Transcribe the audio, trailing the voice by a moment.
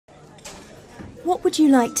What would you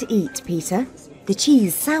like to eat, Peter? The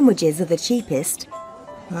cheese sandwiches are the cheapest.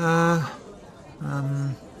 A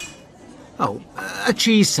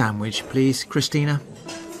cheese sandwich, please, Christina.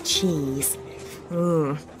 Cheese.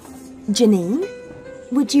 Janine,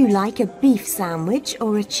 would you like a beef sandwich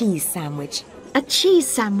or a cheese sandwich? A cheese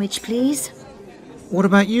sandwich, please. What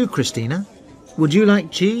about you, Christina? Would you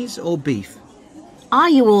like cheese or beef? Are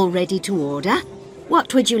you all ready to order?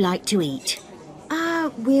 What would you like to eat?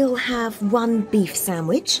 We'll have 1 beef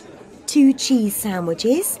sandwich, 2 cheese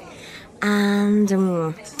sandwiches, and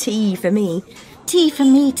tea for me. Tea for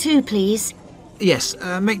me too, please. Yes,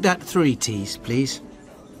 make that 3 teas, please.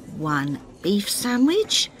 1 beef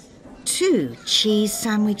sandwich, 2 cheese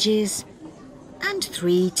sandwiches, and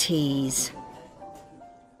 3 teas.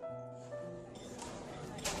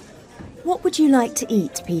 What would you like to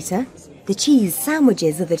eat, Peter? The cheese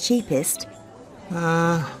sandwiches are the cheapest.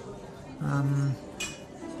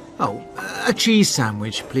 A cheese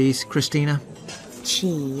sandwich, please, Christina.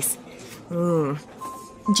 Cheese.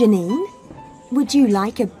 Janine, would you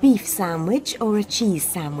like a beef sandwich or a cheese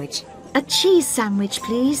sandwich? A cheese sandwich,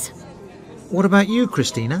 please. What about you,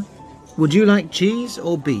 Christina? Would you like cheese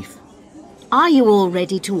or beef? Are you all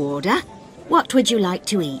ready to order? What would you like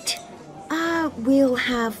to eat? We'll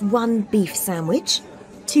have 1 beef sandwich,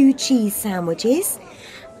 2 cheese sandwiches,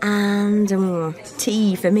 and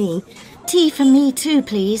tea for me. Tea for me too,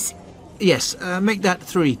 please. Yes, make that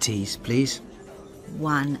 3 teas, please.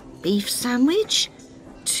 1 beef sandwich,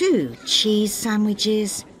 2 cheese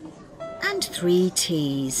sandwiches, and 3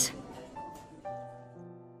 teas.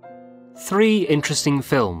 3 interesting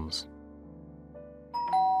films.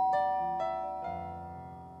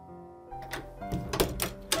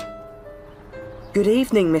 Good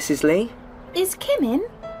evening, Mrs. Lee. Is Kim in?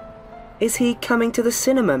 Is he coming to the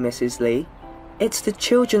cinema, Mrs. Lee? It's the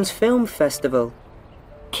Children's Film Festival.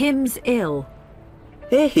 Kim's ill.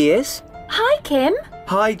 Here he is. Hi, Kim.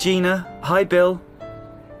 Hi, Gina. Hi, Bill.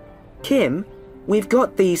 Kim, we've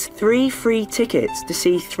got these 3 free tickets to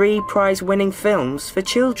see 3 prize-winning films for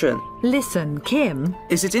children. Listen, Kim.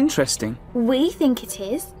 Is it interesting? We think it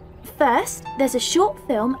is. First, there's a short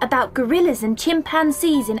film about gorillas and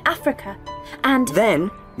chimpanzees in Africa. And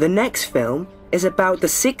then, the next film is about the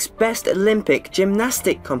 6 best Olympic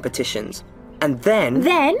gymnastic competitions. And then...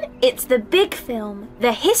 Then, it's the big film,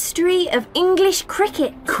 The History of English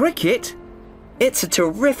Cricket. Cricket? It's a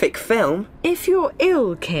terrific film. If you're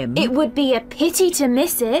ill, Kim... It would be a pity to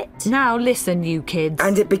miss it. Now listen, you kids.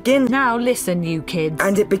 And it begins... Now listen, you kids.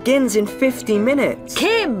 And it begins in 50 minutes.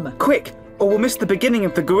 Kim! Quick, or we'll miss the beginning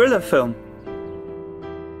of the gorilla film.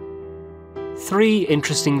 3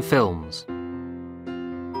 interesting films.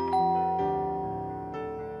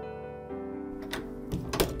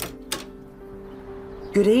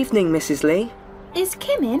 Good evening, Mrs. Lee. Is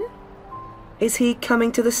Kim in? Is he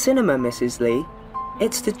coming to the cinema, Mrs. Lee?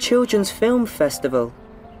 It's the Children's Film Festival.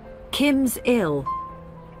 Kim's ill.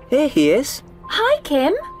 Here he is. Hi,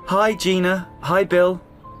 Kim. Hi, Gina. Hi, Bill.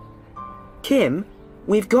 Kim,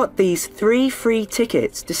 we've got these 3 free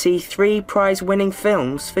tickets to see 3 prize-winning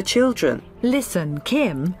films for children. Listen,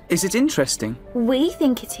 Kim. Is it interesting? We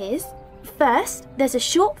think it is. First, there's a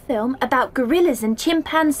short film about gorillas and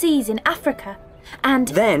chimpanzees in Africa. And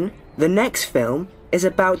then, the next film is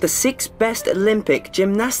about the 6 best Olympic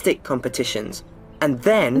gymnastic competitions. And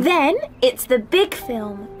then... Then, it's the big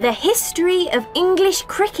film, The History of English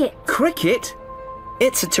Cricket. Cricket?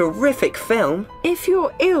 It's a terrific film. If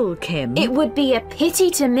you're ill, Kim... It would be a pity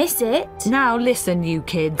to miss it. Now listen, you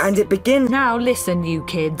kids. And it begins... Now listen, you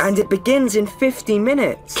kids. And it begins in 50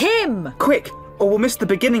 minutes. Kim! Quick, or we'll miss the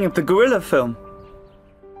beginning of the gorilla film.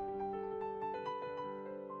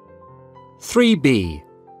 3B.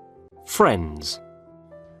 Friends.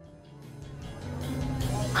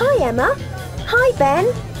 Hi, Emma. Hi, Ben.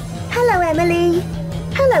 Hello, Emily.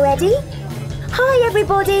 Hello, Eddie. Hi,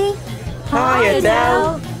 everybody. Hi,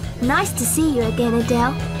 Adele. Nice to see you again,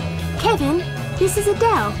 Adele. Kevin, this is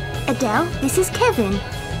Adele. Adele, this is Kevin.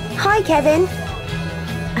 Hi, Kevin.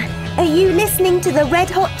 Are you listening to the Red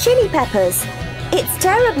Hot Chili Peppers? It's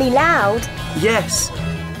terribly loud. Yes.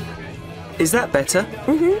 Is that better?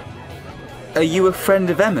 Mm-hmm. Are you a friend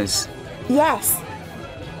of Emma's? Yes.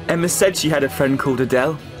 Emma said she had a friend called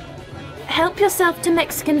Adele. Help yourself to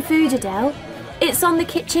Mexican food, Adele. It's on the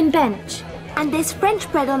kitchen bench. And there's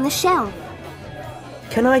French bread on the shelf.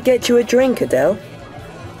 Can I get you a drink, Adele?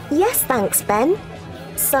 Yes, thanks, Ben.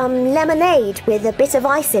 Some lemonade with a bit of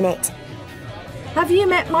ice in it. Have you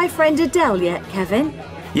met my friend Adele yet, Kevin?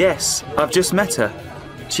 Yes, I've just met her.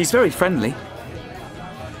 She's very friendly.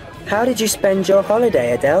 How did you spend your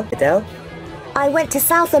holiday, Adele? I went to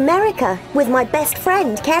South America with my best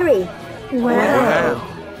friend, Kerry. Wow.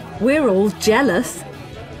 We're all jealous.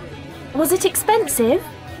 Was it expensive?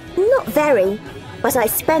 Not very, but I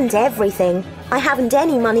spent everything. I haven't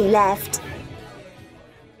any money left.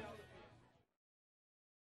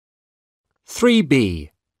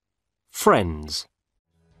 3B. Friends.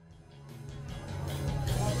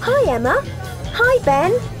 Hi, Emma. Hi,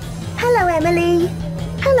 Ben. Hello, Emily.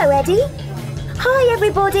 Hello, Eddie. Hi,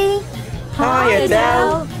 everybody. Hi,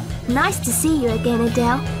 Adele. Nice to see you again,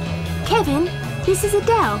 Adele. Kevin, this is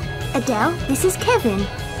Adele. Adele, this is Kevin.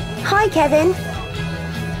 Hi, Kevin.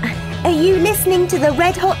 Are you listening to the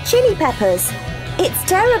Red Hot Chili Peppers? It's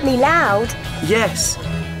terribly loud. Yes.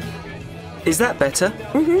 Is that better?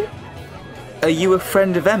 Mm-hmm. Are you a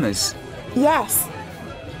friend of Emma's? Yes.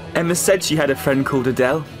 Emma said she had a friend called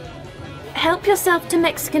Adele. Help yourself to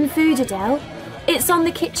Mexican food, Adele. It's on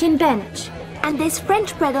the kitchen bench. And there's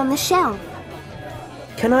French bread on the shelf.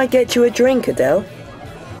 Can I get you a drink, Adele?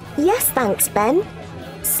 Yes, thanks, Ben.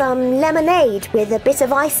 Some lemonade with a bit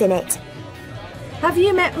of ice in it. Have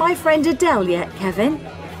you met my friend Adele yet, Kevin?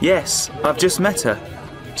 Yes, I've just met her.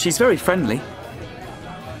 She's very friendly.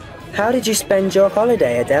 How did you spend your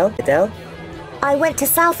holiday, Adele? Adele? I went to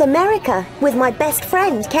South America with my best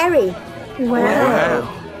friend, Kerry.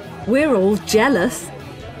 Wow. We're all jealous.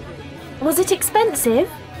 Was it expensive?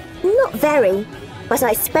 Not very, but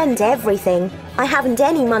I spent everything. I haven't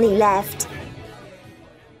any money left.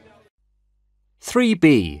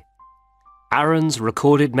 3B. Aaron's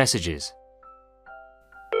recorded messages.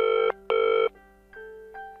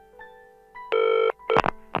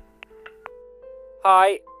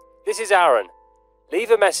 Hi, this is Aaron.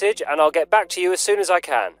 Leave a message and I'll get back to you as soon as I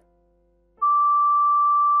can.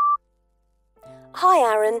 Hi,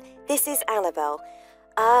 Aaron. This is Annabelle.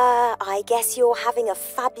 I guess you're having a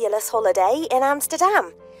fabulous holiday in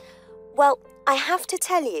Amsterdam. Well, I have to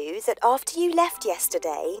tell you that after you left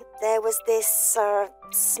yesterday, there was this,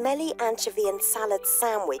 smelly anchovy and salad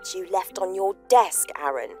sandwich you left on your desk,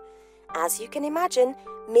 Aaron. As you can imagine,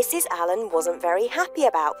 Mrs. Allen wasn't very happy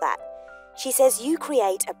about that. She says you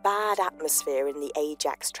create a bad atmosphere in the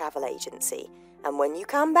Ajax travel agency, and when you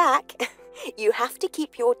come back, you have to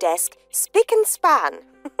keep your desk spick and span.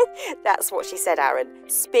 That's what she said, Aaron.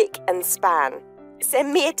 Spick and span.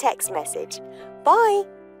 Send me a text message. Bye.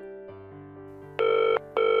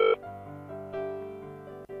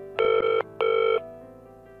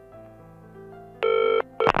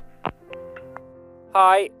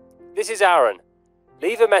 Hi, this is Aaron.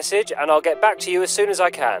 Leave a message and I'll get back to you as soon as I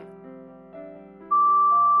can.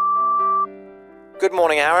 Good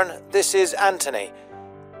morning, Aaron. This is Anthony.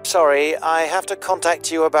 Sorry, I have to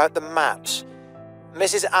contact you about the maps.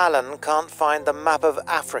 Mrs. Allen can't find the map of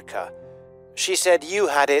Africa. She said you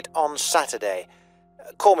had it on Saturday.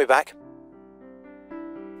 Call me back.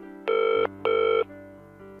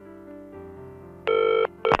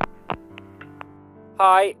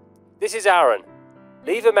 Hi, this is Aaron.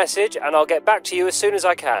 Leave a message and I'll get back to you as soon as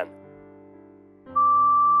I can.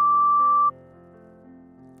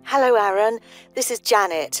 Hello, Aaron. This is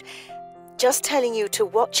Janet. Just telling you to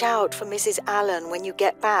watch out for Mrs. Allen when you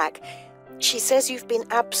get back. She says you've been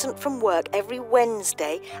absent from work every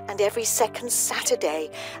Wednesday and every second Saturday,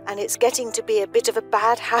 and it's getting to be a bit of a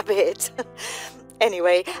bad habit.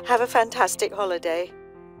 Anyway, have a fantastic holiday.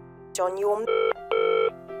 John, your...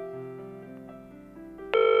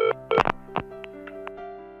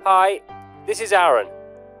 Hi, this is Aaron.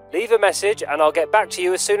 Leave a message and I'll get back to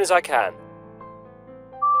you as soon as I can.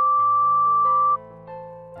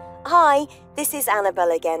 Hi, this is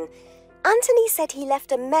Annabelle again. Anthony said he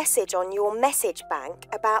left a message on your message bank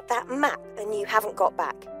about that map and you haven't got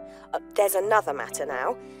back. There's another matter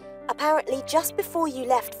now. Apparently, just before you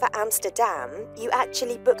left for Amsterdam, you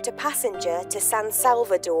actually booked a passenger to San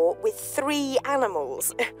Salvador with 3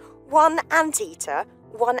 animals. 1 anteater,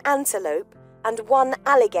 1 antelope, and 1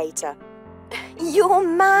 alligator. You're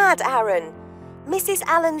mad, Aaron. Mrs.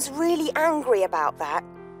 Allen's really angry about that.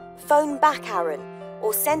 Phone back, Aaron,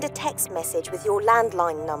 or send a text message with your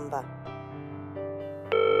landline number.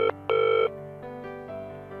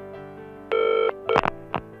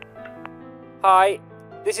 Hi,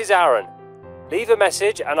 this is Aaron. Leave a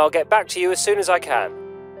message and I'll get back to you as soon as I can.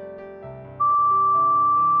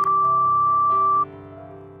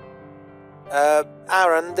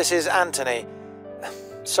 Aaron, this is Anthony.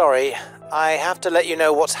 Sorry, I have to let you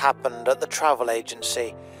know what's happened at the travel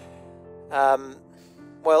agency.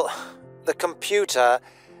 Well, the computer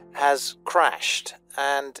has crashed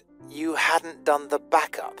and you hadn't done the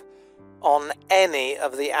backup on any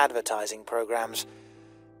of the advertising programs.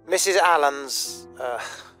 Mrs. Allen's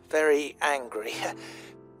very angry.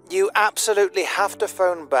 You absolutely have to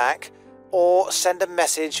phone back or send a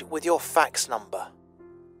message with your fax number.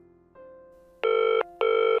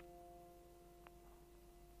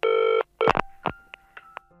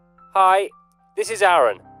 Hi, this is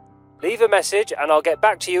Aaron. Leave a message and I'll get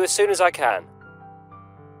back to you as soon as I can.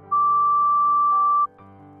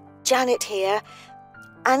 Janet here.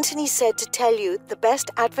 Anthony said to tell you the best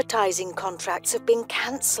advertising contracts have been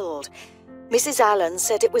cancelled. Mrs. Allen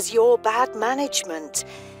said it was your bad management.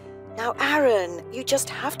 Now, Aaron, you just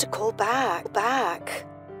have to call back.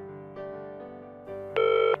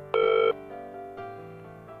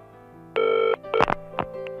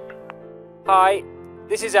 Hi,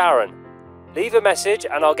 this is Aaron. Leave a message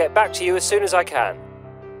and I'll get back to you as soon as I can.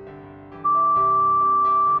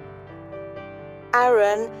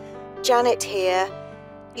 Aaron, Janet here.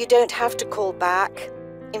 You don't have to call back.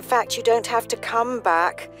 In fact, you don't have to come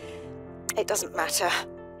back. It doesn't matter.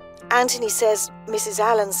 Anthony says, Mrs.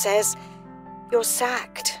 Allen says, you're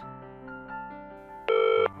sacked.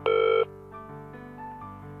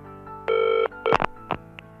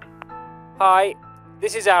 Hi,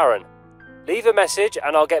 this is Aaron. Leave a message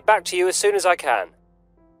and I'll get back to you as soon as I can.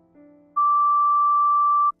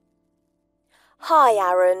 Hi,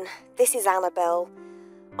 Aaron. This is Annabelle.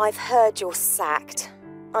 I've heard you're sacked.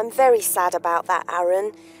 I'm very sad about that,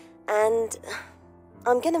 Aaron. And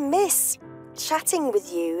I'm going to miss chatting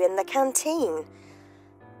with you in the canteen.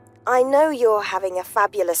 I know you're having a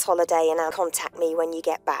fabulous holiday and I'll contact me when you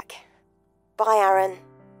get back. Bye, Aaron.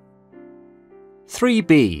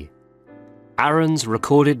 3B. Aaron's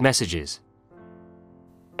recorded messages.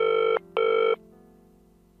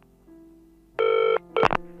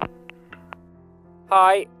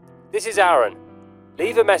 Hi, this is Aaron.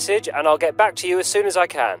 Leave a message and I'll get back to you as soon as I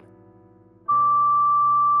can.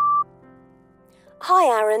 Hi,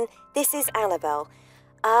 Aaron. This is Annabelle.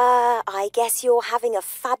 I guess you're having a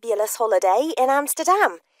fabulous holiday in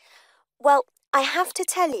Amsterdam. Well, I have to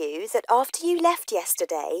tell you that after you left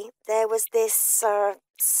yesterday, there was this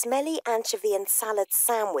smelly anchovy and salad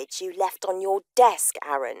sandwich you left on your desk,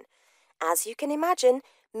 Aaron. As you can imagine,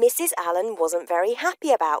 Mrs. Allen wasn't very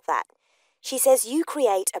happy about that. She says you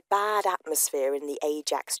create a bad atmosphere in the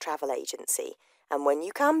Ajax travel agency, and when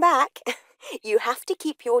you come back, you have to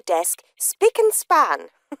keep your desk spick and span.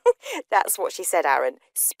 That's what she said, Aaron.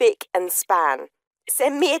 Spick and span.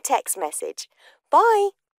 Send me a text message. Bye.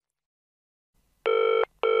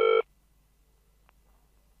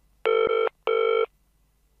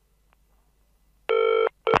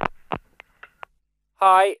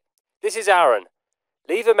 Hi, this is Aaron.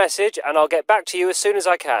 Leave a message and I'll get back to you as soon as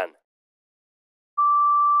I can.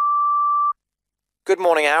 Good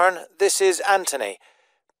morning, Aaron. This is Anthony.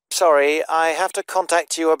 Sorry, I have to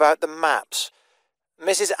contact you about the maps.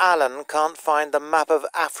 Mrs. Allen can't find the map of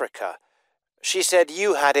Africa. She said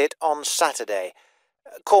you had it on Saturday.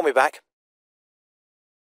 Call me back.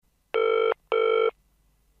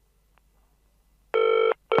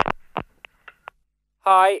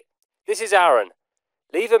 Hi, this is Aaron.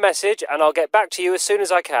 Leave a message and I'll get back to you as soon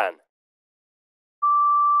as I can.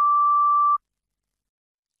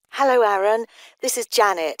 Hello, Aaron. This is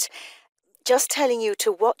Janet. Just telling you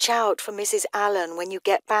to watch out for Mrs. Allen when you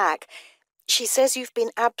get back. She says you've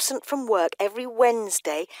been absent from work every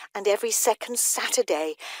Wednesday and every second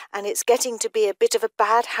Saturday, and it's getting to be a bit of a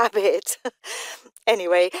bad habit.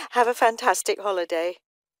 Anyway, have a fantastic holiday.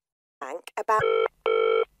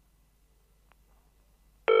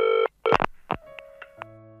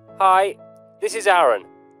 Hi, this is Aaron.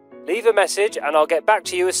 Leave a message and I'll get back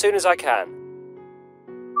to you as soon as I can.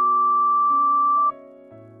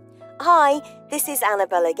 Hi, this is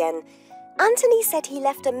Annabelle again. Anthony said he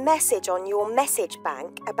left a message on your message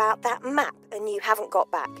bank about that map and you haven't got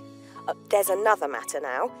back. There's another matter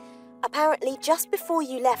now. Apparently, just before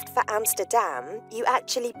you left for Amsterdam, you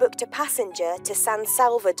actually booked a passenger to San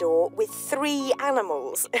Salvador with 3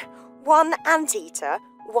 animals. 1 anteater,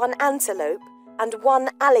 1 antelope, and 1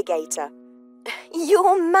 alligator.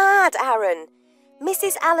 You're mad, Aaron.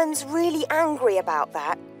 Mrs. Allen's really angry about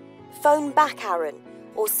that. Phone back, Aaron,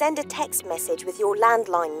 or send a text message with your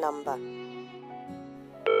landline number.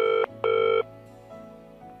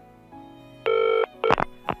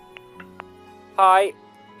 Hi,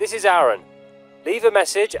 this is Aaron. Leave a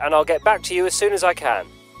message and I'll get back to you as soon as I can.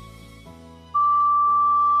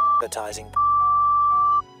 Advertising.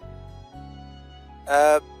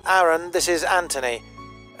 Aaron, this is Anthony.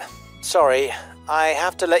 Sorry, I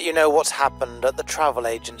have to let you know what's happened at the travel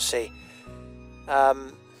agency.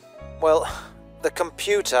 Well, the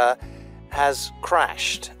computer has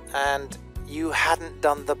crashed and you hadn't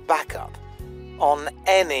done the backup on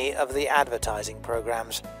any of the advertising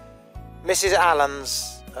programs. Mrs.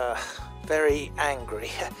 Allen's very angry.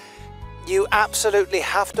 You absolutely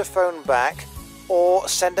have to phone back or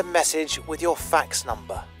send a message with your fax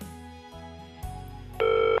number.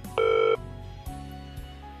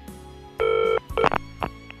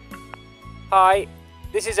 Hi,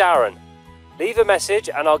 this is Aaron. Leave a message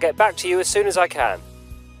and I'll get back to you as soon as I can.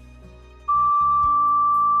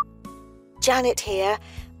 Janet here.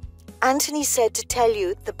 Anthony said to tell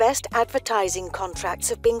you the best advertising contracts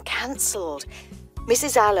have been cancelled.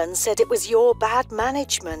 Mrs. Allen said it was your bad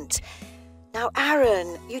management. Now,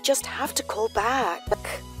 Aaron, you just have to call back.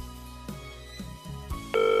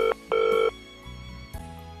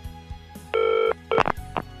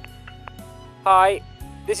 Hi,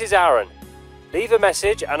 this is Aaron. Leave a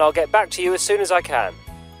message and I'll get back to you as soon as I can.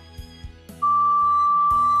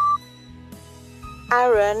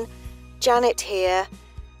 Aaron, Janet here.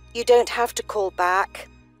 You don't have to call back.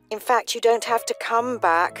 In fact, you don't have to come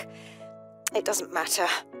back. It doesn't matter.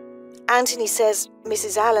 Anthony says,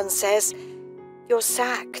 Mrs. Allen says, you're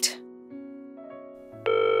sacked.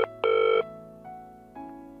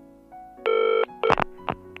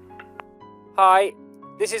 Hi,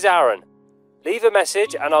 this is Aaron. Leave a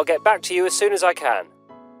message and I'll get back to you as soon as I can.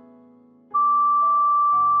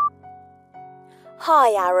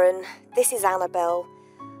 Hi, Aaron. This is Annabelle.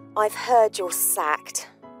 I've heard you're sacked.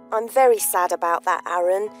 I'm very sad about that,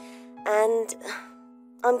 Aaron. And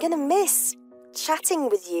I'm going to miss chatting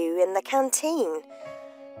with you in the canteen.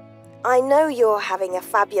 I know you're having a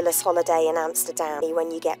fabulous holiday in Amsterdam when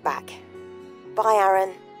you get back. Bye,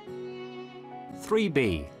 Aaron.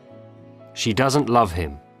 3B. She doesn't love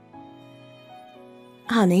him.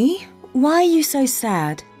 Honey, why are you so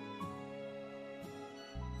sad?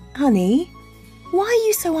 Honey, why are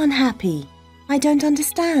you so unhappy? I don't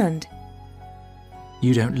understand.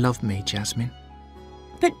 You don't love me, Jasmine.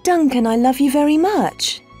 But Duncan, I love you very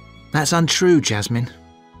much. That's untrue, Jasmine.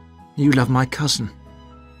 You love my cousin.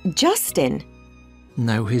 Justin?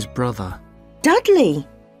 No, his brother. Dudley?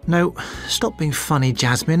 No, stop being funny,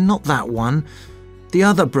 Jasmine. Not that one. The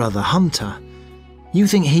other brother, Hunter. You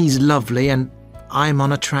think he's lovely and I'm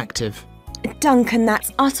unattractive. Duncan,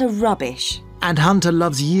 that's utter rubbish. And Hunter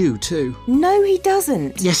loves you too. No, he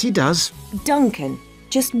doesn't. Yes, he does. Duncan,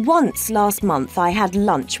 just once last month I had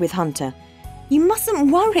lunch with Hunter. You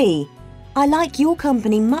mustn't worry. I like your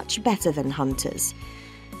company much better than Hunter's.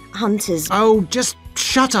 Hunter's... Oh, just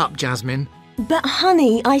shut up, Jasmine. But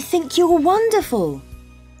honey, I think you're wonderful.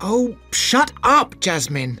 Oh, shut up,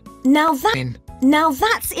 Jasmine. Now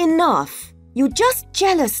that's enough. You're just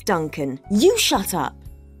jealous, Duncan. You shut up.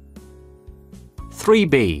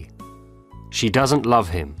 3B. She doesn't love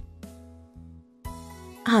him.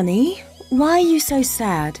 Honey, why are you so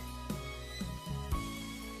sad?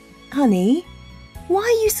 Honey, why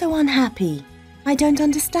are you so unhappy? I don't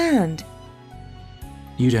understand.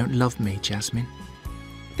 You don't love me, Jasmine.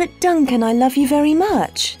 But Duncan, I love you very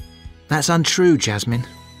much. That's untrue, Jasmine.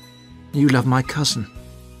 You love my cousin.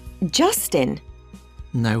 Justin?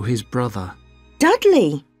 No, his brother.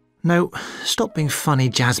 Dudley? No, stop being funny,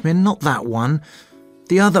 Jasmine. Not that one.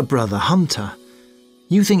 The other brother, Hunter.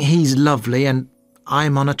 You think he's lovely and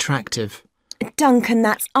I'm unattractive. Duncan,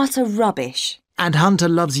 that's utter rubbish. And Hunter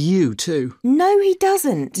loves you too. No, he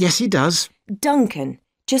doesn't. Yes, he does. Duncan,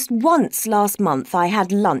 just once last month I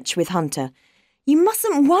had lunch with Hunter. You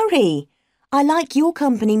mustn't worry. I like your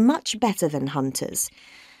company much better than Hunter's.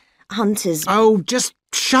 Hunter's... Oh, just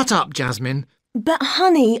shut up, Jasmine. But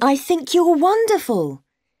honey, I think you're wonderful.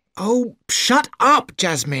 Oh, shut up,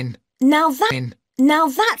 Jasmine. Now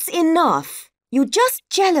that's enough. You're just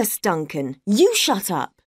jealous, Duncan. You shut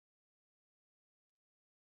up.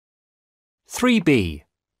 3B.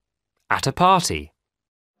 At a party.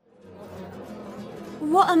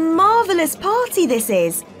 What a marvellous party this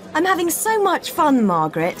is. I'm having so much fun,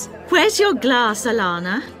 Margaret. Where's your glass,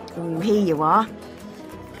 Alana? Oh, here you are.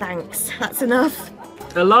 Thanks, that's enough.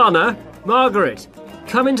 Alana, Margaret,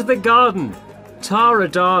 come into the garden. Tara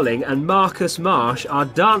Darling and Marcus Marsh are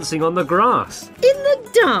dancing on the grass. In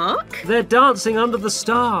the dark? They're dancing under the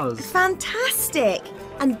stars. Fantastic!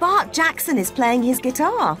 And Bart Jackson is playing his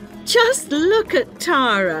guitar. Just look at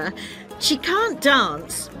Tara. She can't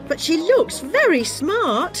dance, but she looks very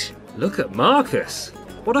smart. Look at Marcus.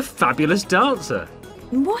 What a fabulous dancer.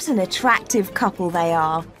 What an attractive couple they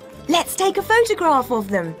are. Let's take a photograph of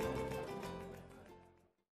them.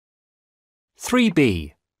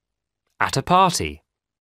 3B. At a party.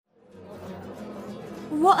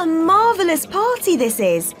 What a marvellous party this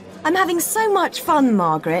is. I'm having so much fun,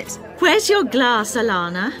 Margaret. Where's your glass,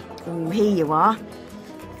 Alana? Oh, here you are.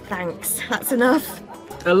 Thanks, that's enough.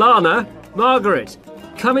 Alana, Margaret,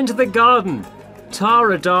 come into the garden.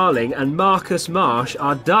 Tara Darling and Marcus Marsh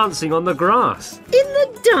are dancing on the grass. In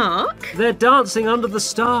the dark? They're dancing under the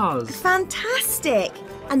stars. Fantastic!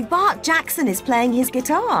 And Bart Jackson is playing his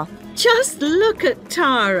guitar. Just look at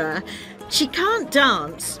Tara. She can't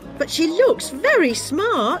dance, but she looks very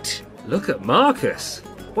smart. Look at Marcus.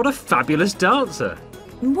 What a fabulous dancer.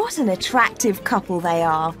 What an attractive couple they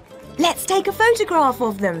are. Let's take a photograph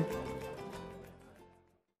of them.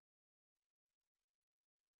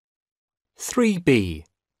 3B.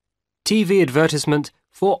 TV advertisement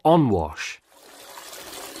for on-wash.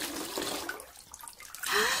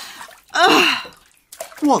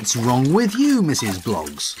 What's wrong with you, Mrs.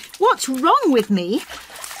 Bloggs? What's wrong with me?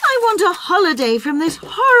 I want a holiday from this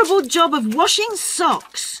horrible job of washing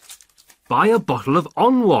socks. Buy a bottle of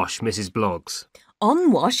on-wash, Mrs. Bloggs.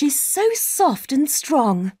 On-wash is so soft and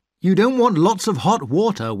strong. You don't want lots of hot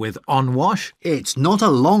water with on-wash. It's not a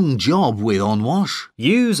long job with on-wash.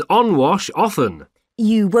 Use on-wash often.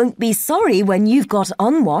 You won't be sorry when you've got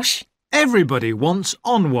on-wash. Everybody wants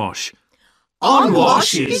on-wash.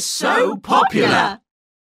 On-wash is so popular.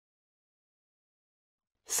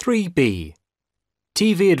 3B.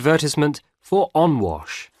 TV advertisement for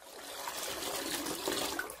on-wash.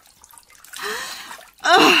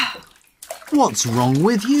 What's wrong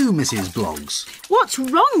with you, Mrs. Bloggs? What's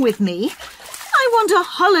wrong with me? I want a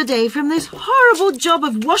holiday from this horrible job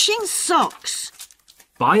of washing socks.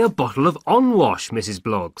 Buy a bottle of on-wash, Mrs.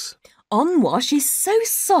 Bloggs. On-wash is so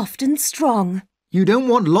soft and strong. You don't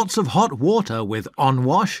want lots of hot water with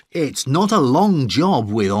on-wash. It's not a long job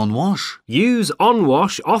with on-wash. Use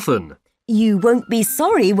on-wash often. You won't be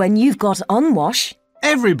sorry when you've got on-wash.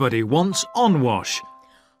 Everybody wants on-wash.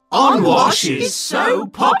 On-wash is so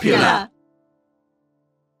popular.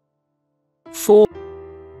 4.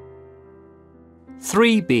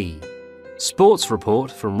 3B. Sports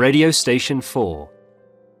report from radio station 4.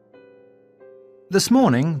 This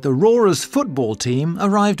morning, the Roarers football team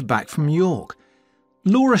arrived back from York.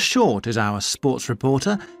 Laura Short is our sports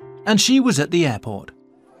reporter, and she was at the airport.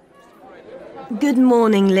 Good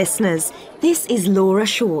morning, listeners. This is Laura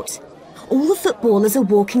Short. All the footballers are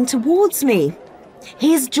walking towards me.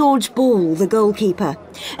 Here's George Ball, the goalkeeper.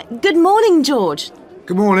 Good morning, George.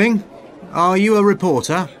 Good morning. Are you a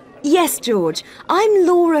reporter? Yes, George. I'm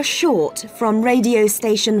Laura Short from radio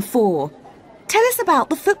station 4. Tell us about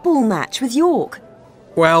the football match with York.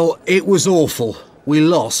 Well, it was awful. We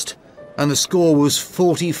lost, and the score was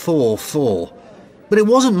 44-4. But it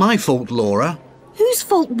wasn't my fault, Laura. Whose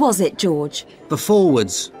fault was it, George? The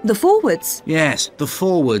forwards. The forwards? Yes, the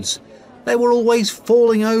forwards. They were always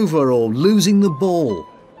falling over or losing the ball.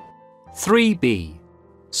 3B.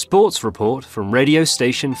 Sports report from radio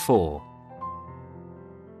station 4.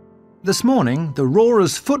 This morning, the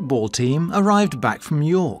Roarers football team arrived back from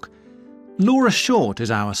York. Laura Short is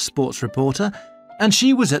our sports reporter, and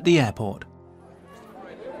she was at the airport.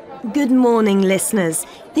 Good morning, listeners.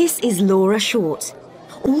 This is Laura Short.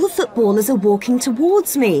 All the footballers are walking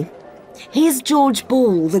towards me. Here's George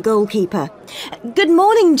Ball, the goalkeeper. Good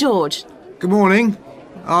morning, George. Good morning.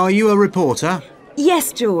 Are you a reporter?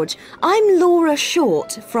 Yes, George. I'm Laura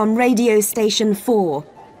Short from radio station 4.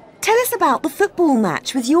 Tell us about the football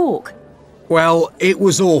match with York. Well, it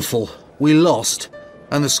was awful. We lost,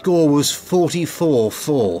 and the score was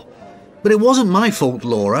 44-4. But it wasn't my fault,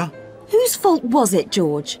 Laura. Whose fault was it,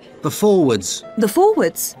 George? The forwards. The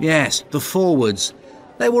forwards? Yes, the forwards.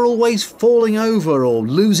 They were always falling over or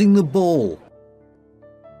losing the ball.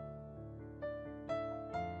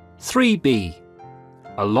 3B.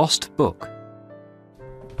 A lost book.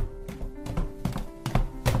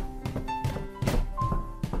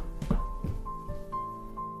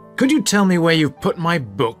 Could you tell me where you've put my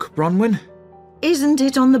book, Bronwyn? Isn't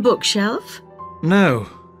it on the bookshelf? No.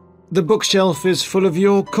 The bookshelf is full of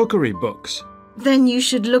your cookery books. Then you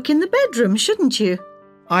should look in the bedroom, shouldn't you?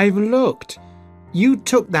 I've looked. You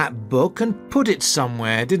took that book and put it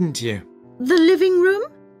somewhere, didn't you? The living room?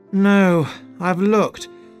 No, I've looked.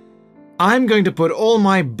 I'm going to put all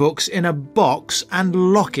my books in a box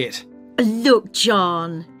and lock it. Look,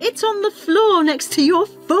 John. It's on the floor next to your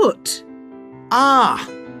foot. Ah!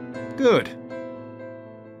 Good.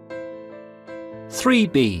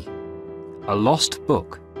 3B. A lost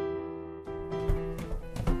book.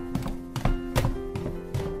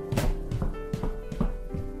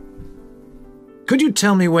 Could you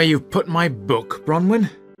tell me where you've put my book, Bronwyn?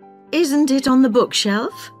 Isn't it on the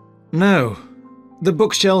bookshelf? No. The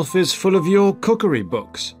bookshelf is full of your cookery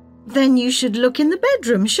books. Then you should look in the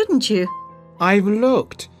bedroom, shouldn't you? I've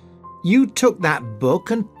looked. You took that book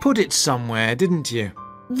and put it somewhere, didn't you?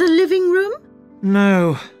 The living room?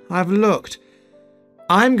 No, I've looked.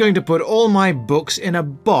 I'm going to put all my books in a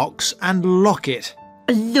box and lock it.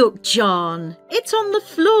 Look, John. It's on the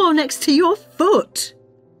floor next to your foot.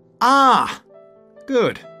 Ah,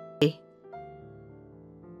 good.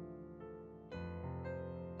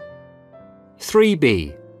 Three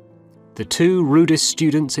B. The two rudest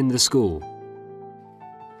students in the school.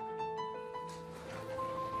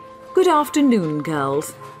 Good afternoon,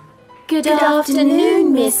 girls. Good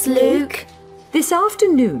afternoon, Miss Luke. This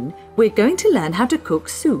afternoon, we're going to learn how to cook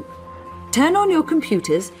soup. Turn on your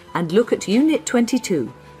computers and look at Unit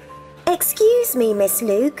 22. Excuse me, Miss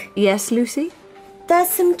Luke. Yes, Lucy? There's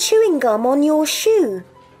some chewing gum on your shoe.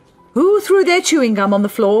 Who threw their chewing gum on the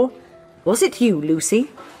floor? Was it you, Lucy?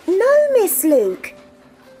 No, Miss Luke.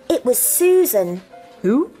 It was Susan.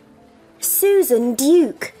 Who? Susan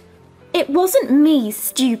Duke. It wasn't me,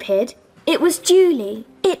 stupid. It was Julie.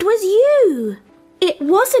 It was you. It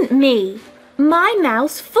wasn't me. My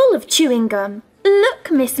mouth's full of chewing gum.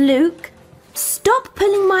 Look, Miss Luke. Stop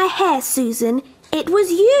pulling my hair, Susan. It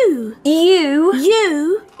was you.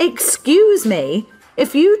 You? Excuse me.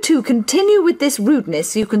 If you two continue with this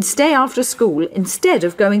rudeness, you can stay after school instead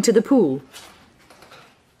of going to the pool.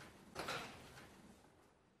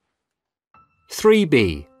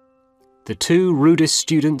 3B. The two rudest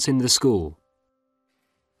students in the school.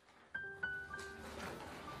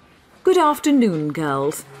 Good afternoon,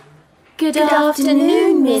 girls. Good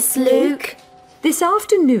afternoon, Miss Luke. This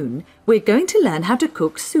afternoon, we're going to learn how to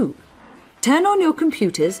cook soup. Turn on your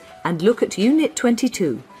computers and look at Unit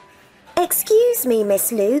 22. Excuse me,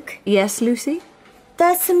 Miss Luke. Yes, Lucy?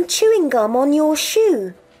 There's some chewing gum on your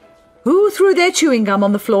shoe. Who threw their chewing gum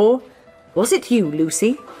on the floor? Was it you,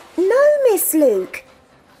 Lucy? No, Miss Luke.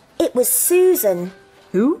 It was Susan.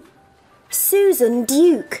 Who? Susan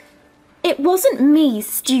Duke. It wasn't me,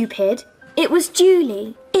 stupid. It was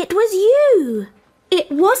Julie. It was you.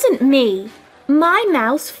 It wasn't me. My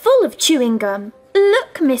mouth's full of chewing gum.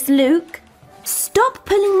 Look, Miss Luke. Stop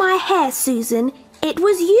pulling my hair, Susan. It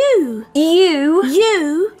was you.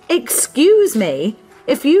 You? Excuse me.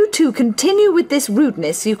 If you two continue with this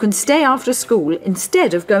rudeness, you can stay after school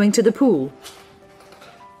instead of going to the pool.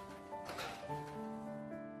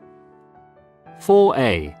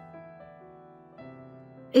 4A.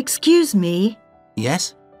 Excuse me.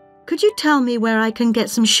 Yes? Could you tell me where I can get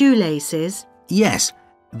some shoelaces? Yes.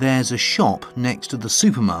 There's a shop next to the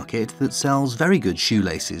supermarket that sells very good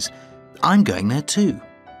shoelaces. I'm going there too.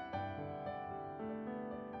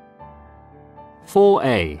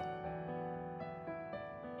 4A.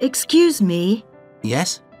 Excuse me.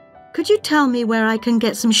 Yes? Could you tell me where I can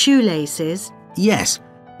get some shoelaces? Yes.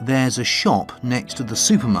 There's a shop next to the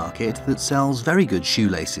supermarket that sells very good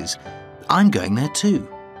shoelaces. I'm going there too.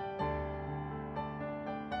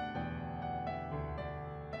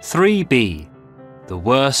 3B. The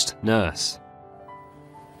worst nurse.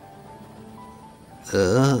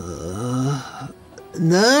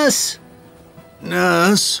 Nurse?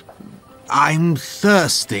 Nurse? I'm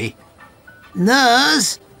thirsty.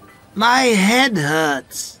 Nurse? My head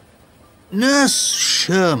hurts. Nurse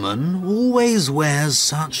Sherman always wears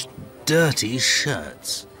such dirty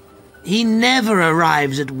shirts. He never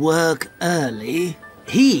arrives at work early.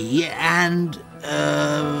 He and,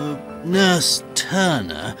 Nurse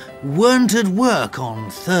Turner weren't at work on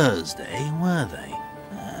Thursday, were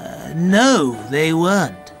they? No, they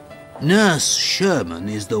weren't. Nurse Sherman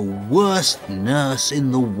is the worst nurse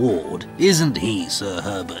in the ward, isn't he, Sir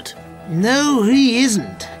Herbert? No, he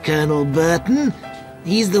isn't, Colonel Burton.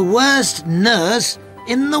 He's the worst nurse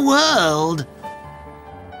in the world.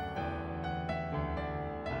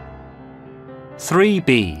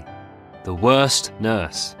 3B. The worst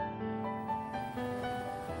nurse.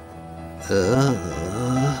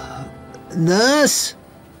 Nurse?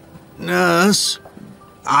 Nurse?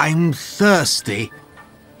 I'm thirsty.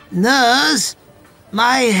 Nurse?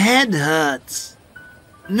 My head hurts.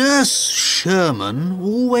 Nurse Sherman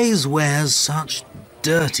always wears such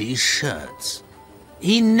dirty shirts.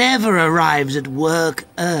 He never arrives at work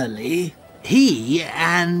early. He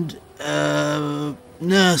and,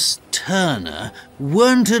 Nurse Turner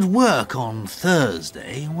weren't at work on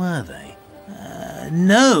Thursday, were they?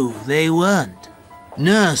 No, they weren't.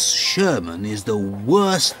 Nurse Sherman is the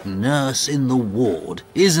worst nurse in the ward,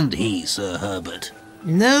 isn't he, Sir Herbert?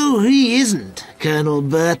 No, he isn't, Colonel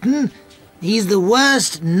Burton. He's the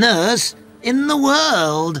worst nurse in the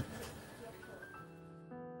world.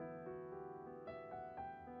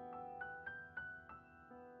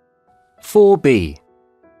 4B.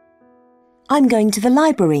 I'm going to the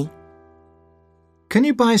library. Can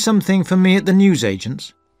you buy something for me at the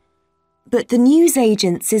newsagent's? But the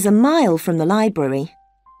newsagent's is a mile from the library.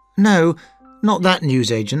 No, not that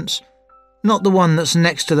newsagent's. Not the one that's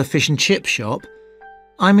next to the fish and chip shop.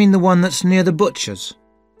 I mean the one that's near the butcher's.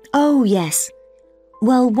 Oh, yes.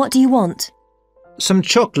 Well, what do you want? Some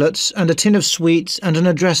chocolates and a tin of sweets and an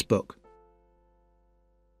address book.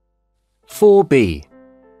 4B.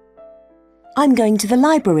 I'm going to the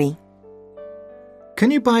library.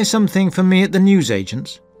 Can you buy something for me at the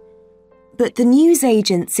newsagent's? But the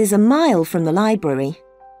newsagent's is a mile from the library.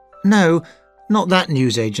 No, not that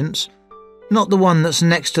newsagent's. Not the one that's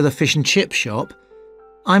next to the fish and chip shop.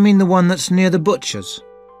 I mean the one that's near the butcher's.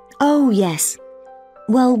 Oh, yes.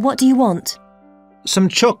 Well, what do you want? Some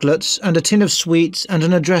chocolates and a tin of sweets and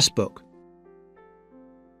an address book.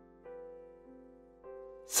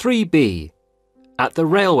 3B. At the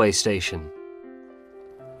railway station.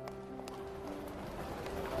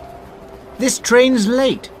 This train's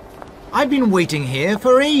late. I've been waiting here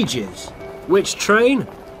for ages. Which train?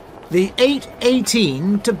 The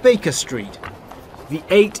 8:18 to Baker Street. The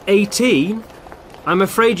 8:18? I'm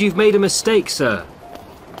afraid you've made a mistake, sir.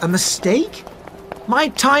 A mistake? My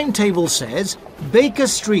timetable says Baker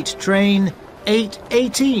Street train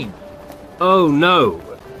 8:18. Oh, no.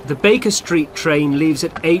 The Baker Street train leaves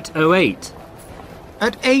at 8:08.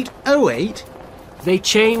 At 8:08? They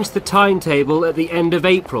changed the timetable at the end of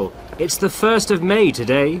April. It's the 1st of May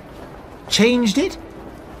today. Changed it?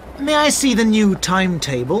 May I see the new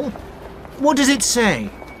timetable? What does it say?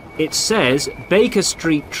 It says Baker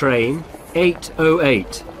Street train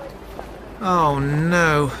 8:08. Oh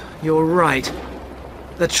no, you're right.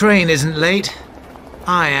 The train isn't late.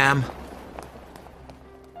 I am.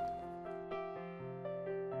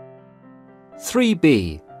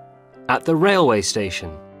 3B. At the railway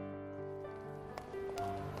station.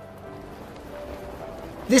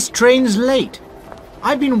 This train's late.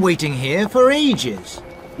 I've been waiting here for ages.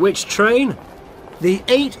 Which train? The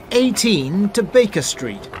 8:18 to Baker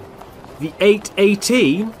Street. The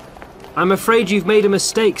 8:18? I'm afraid you've made a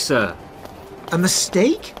mistake, sir. A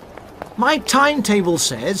mistake? My timetable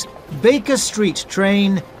says Baker Street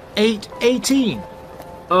train 8:18.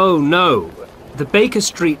 Oh, no. The Baker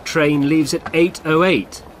Street train leaves at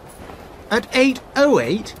 8:08. At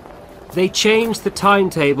 8:08? They changed the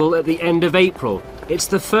timetable at the end of April. It's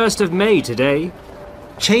the 1st of May today.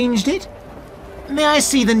 Changed it? May I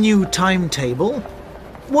see the new timetable?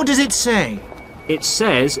 What does it say? It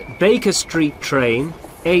says Baker Street train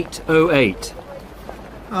 8:08.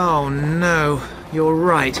 Oh no, you're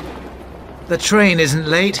right. The train isn't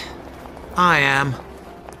late. I am.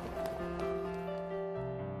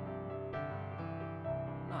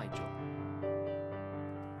 Nigel.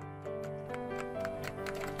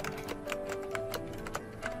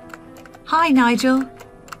 Hi, Nigel.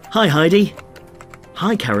 Hi, Heidi.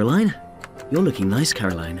 Hi, Caroline. You're looking nice,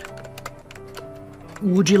 Caroline.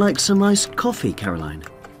 Would you like some iced coffee, Caroline?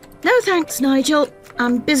 No thanks, Nigel.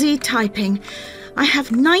 I'm busy typing. I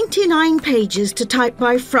have 99 pages to type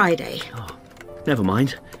by Friday. Oh, never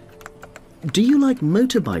mind. Do you like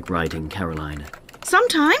motorbike riding, Caroline?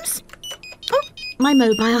 Sometimes. Oh, my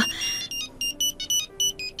mobile.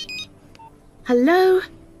 Hello?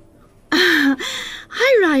 Hi,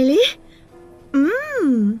 Riley.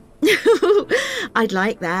 I'd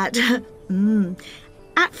like that.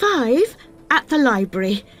 At 5, at the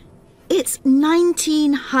library. It's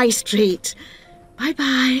 19 High Street.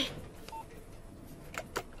 Bye-bye.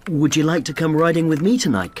 Would you like to come riding with me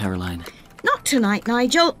tonight, Caroline? Not tonight,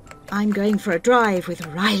 Nigel. I'm going for a drive with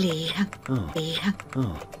Riley.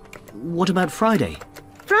 Oh. What about Friday?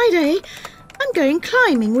 Friday, I'm going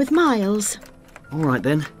climbing with Miles. All right,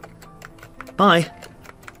 then. Bye.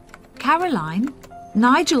 Caroline,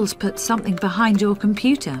 Nigel's put something behind your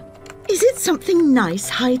computer. Is it something nice,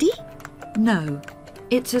 Heidi? No,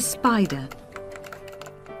 it's a spider.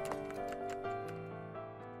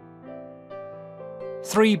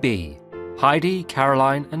 3B. Heidi,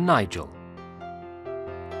 Caroline and Nigel.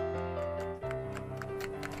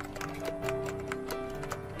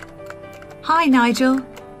 Hi, Nigel.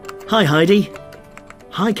 Hi, Heidi.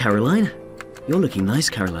 Hi, Caroline. You're looking nice,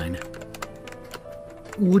 Caroline.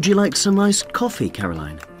 Would you like some iced coffee,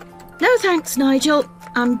 Caroline? No thanks, Nigel.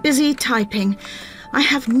 I'm busy typing. I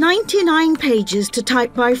have 99 pages to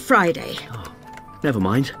type by Friday. Oh, never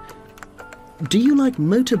mind. Do you like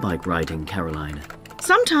motorbike riding, Caroline?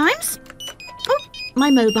 Sometimes. Oh, my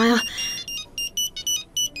mobile.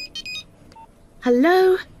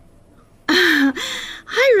 Hello?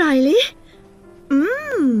 Hi, Riley.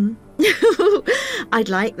 I'd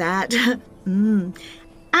like that.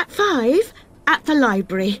 At 5, at the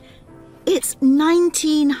library. It's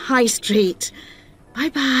 19 High Street.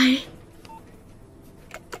 Bye-bye.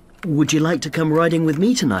 Would you like to come riding with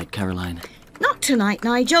me tonight, Caroline? Not tonight,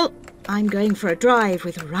 Nigel. I'm going for a drive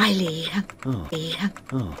with Riley.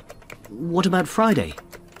 Oh. What about Friday?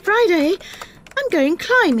 Friday, I'm going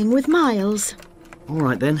climbing with Miles. All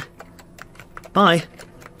right, then. Bye.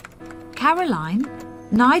 Caroline,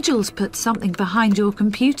 Nigel's put something behind your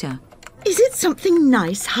computer. Is it something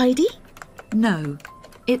nice, Heidi? No,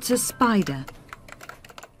 it's a spider.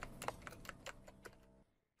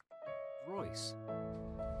 Royce.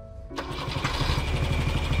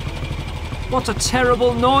 What a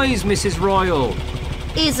terrible noise, Mrs. Royal.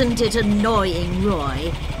 Isn't it annoying,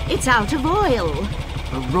 Roy? It's out of oil.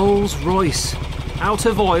 A Rolls Royce. Out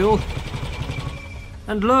of oil.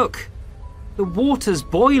 And look, the water's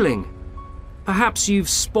boiling. Perhaps you've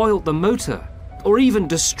spoilt the motor, or even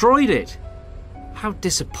destroyed it. How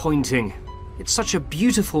disappointing. It's such a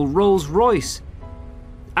beautiful Rolls Royce.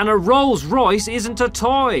 And a Rolls Royce isn't a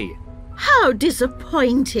toy. How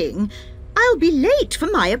disappointing. I'll be late for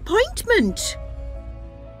my appointment.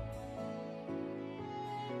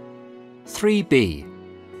 3B.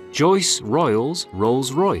 Joyce Royal's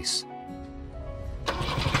Rolls Royce.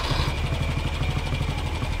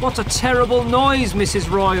 What a terrible noise, Mrs.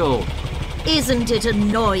 Royal. Isn't it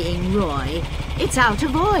annoying, Roy? It's out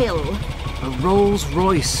of oil. A Rolls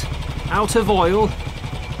Royce. Out of oil.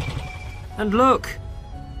 And look,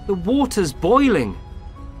 the water's boiling.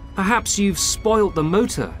 Perhaps you've spoilt the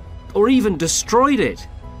motor, or even destroyed it.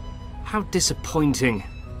 How disappointing.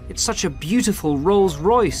 It's such a beautiful Rolls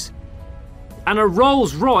Royce. And a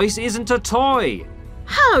Rolls Royce isn't a toy.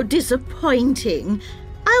 How disappointing.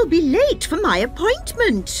 I'll be late for my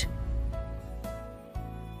appointment.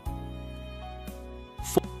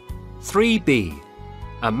 3B.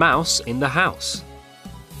 A mouse in the house.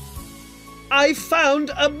 I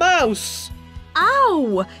found a mouse!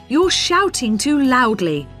 Ow! You're shouting too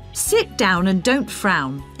loudly. Sit down and don't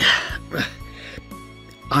frown.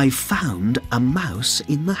 I found a mouse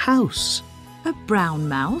in the house. A brown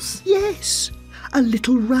mouse? Yes, a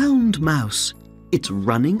little round mouse. It's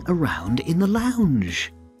running around in the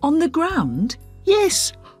lounge. On the ground?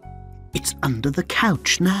 Yes, it's under the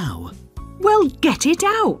couch now. Well, get it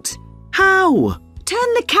out. How?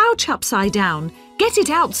 Turn the couch upside down. Get it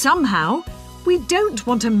out somehow. We don't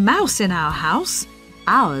want a mouse in our house.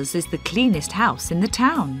 Ours is the cleanest house in the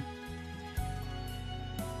town.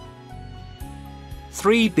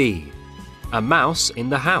 3B. A mouse in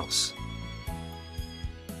the house.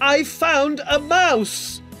 I found a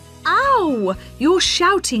mouse! Ow! You're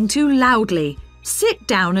shouting too loudly. Sit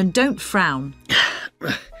down and don't frown.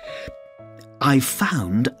 I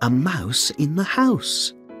found a mouse in the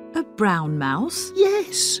house. A brown mouse?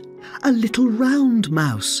 Yes, a little round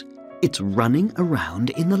mouse. It's running around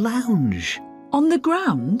in the lounge. On the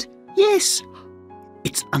ground? Yes,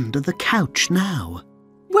 it's under the couch now.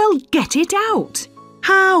 Well, get it out.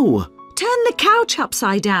 How? Turn the couch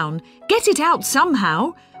upside down. Get it out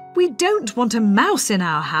somehow. We don't want a mouse in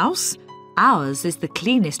our house. Ours is the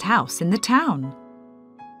cleanest house in the town.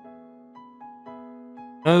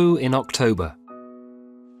 Snow in October.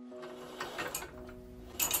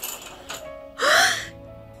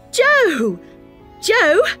 Joe!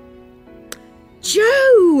 Joe!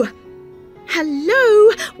 Joe!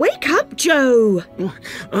 Hello! Wake up, Joe!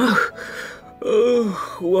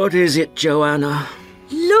 Oh, what is it, Joanna?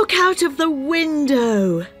 Look out of the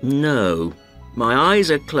window. No, my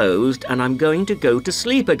eyes are closed and I'm going to go to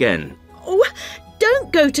sleep again. Oh,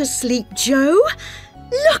 don't go to sleep, Joe.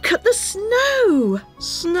 Look at the snow.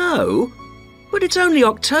 Snow? But it's only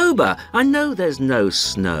October. I know there's no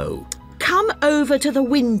snow. Come over to the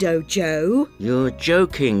window, Joe. You're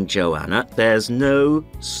joking, Joanna. There's no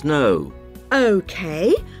snow.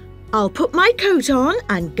 OK. I'll put my coat on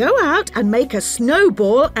and go out and make a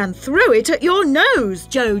snowball and throw it at your nose,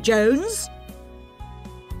 Joe Jones.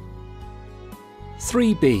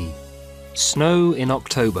 3B. Snow in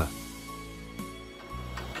October.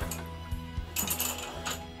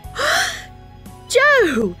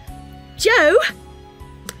 Joe! Joe!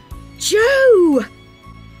 Joe!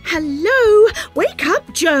 Hello! Wake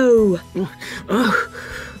up, Joe!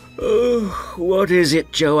 Oh, what is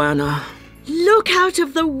it, Joanna? Look out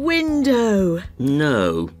of the window.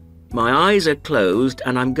 No, my eyes are closed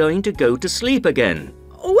and I'm going to go to sleep again.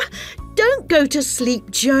 Oh, don't go to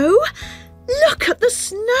sleep, Joe. Look at the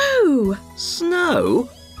snow. Snow?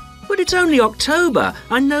 But it's only October.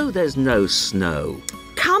 I know there's no snow.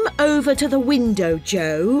 Come over to the window,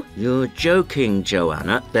 Joe. You're joking,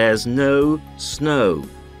 Joanna. There's no snow.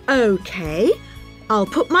 OK. I'll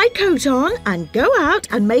put my coat on and go out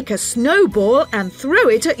and make a snowball and throw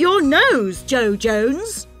it at your nose, Joe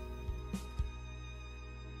Jones.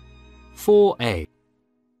 4A.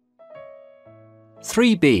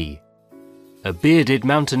 3B. A bearded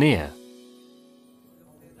mountaineer.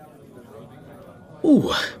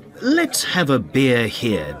 Ooh, let's have a beer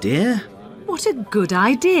here, dear. What a good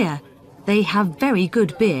idea. They have very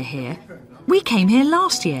good beer here. We came here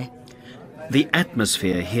last year. The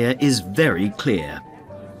atmosphere here is very clear.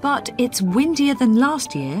 But it's windier than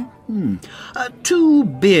last year. 2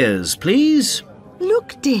 beers, please.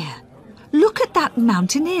 Look, dear. Look at that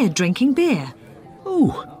mountaineer drinking beer.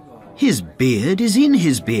 Oh, his beard is in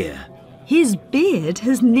his beer. His beard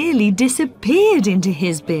has nearly disappeared into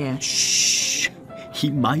his beer. Shh!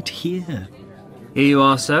 He might hear. Here you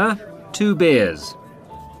are, sir. 2 beers.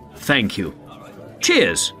 Thank you.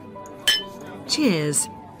 Cheers! Cheers.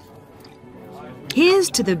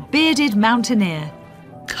 Here's to the bearded mountaineer.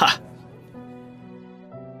 Ha!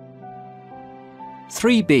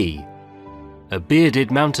 3B. A bearded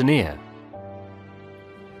mountaineer.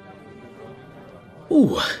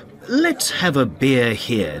 Oh, let's have a beer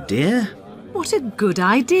here, dear. What a good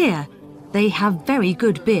idea. They have very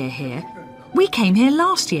good beer here. We came here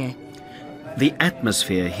last year. The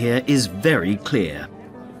atmosphere here is very clear.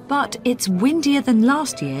 But it's windier than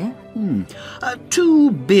last year.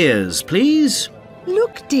 2 beers, please.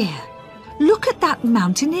 Look, dear. Look at that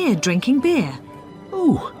mountaineer drinking beer.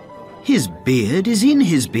 Oh, his beard is in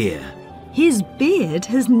his beer. His beard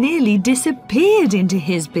has nearly disappeared into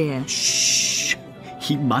his beer. Shh!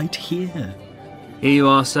 He might hear. Here you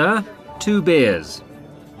are, sir. 2 beers.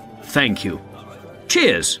 Thank you.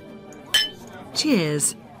 Cheers!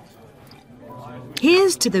 Cheers.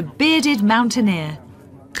 Here's to the bearded mountaineer.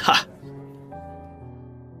 Ha!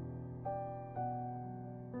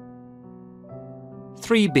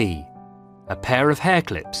 3B. A pair of hair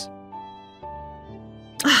clips.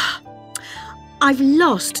 I've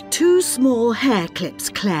lost 2 small hair clips,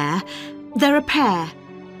 Claire. They're a pair.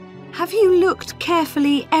 Have you looked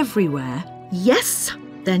carefully everywhere? Yes,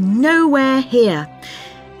 they're nowhere here.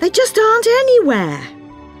 They just aren't anywhere.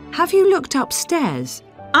 Have you looked upstairs?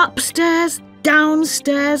 Upstairs,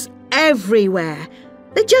 downstairs, everywhere.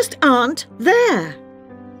 They just aren't there.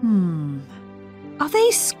 Are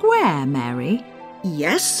they square, Mary?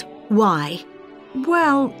 Yes. Why?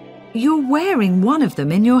 Well, you're wearing one of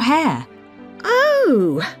them in your hair.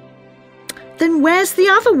 Oh. Then where's the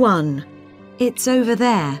other one? It's over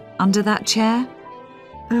there, under that chair.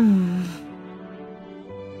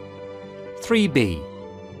 3B.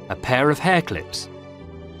 A pair of hair clips.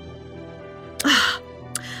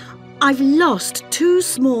 I've lost 2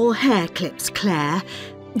 small hair clips, Claire.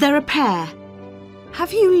 They're a pair.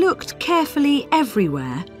 Have you looked carefully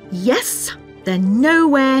everywhere? Yes, they're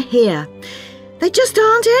nowhere here. They just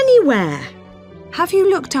aren't anywhere. Have you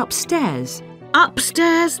looked upstairs?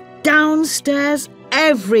 Upstairs, downstairs,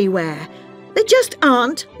 everywhere. They just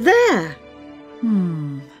aren't there.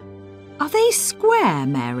 Are they square,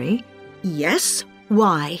 Mary? Yes.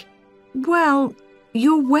 Why? Well,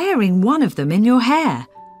 you're wearing one of them in your hair.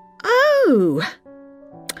 Oh.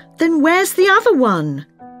 Then where's the other one?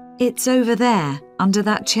 It's over there, under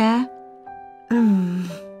that chair.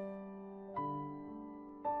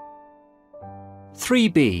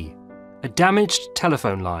 3B. A damaged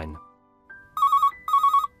telephone line.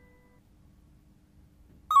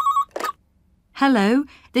 Hello,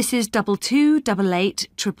 this is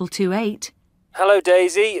 22882228. Hello,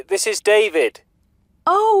 Daisy. This is David.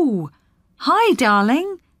 Oh, hi,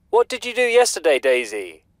 darling. What did you do yesterday,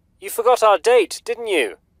 Daisy? You forgot our date, didn't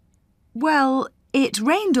you? Well, it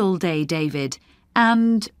rained all day, David,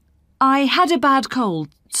 and I had a bad cold,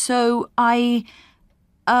 so I,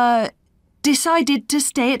 decided to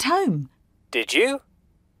stay at home. Did you?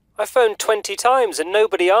 I phoned 20 times and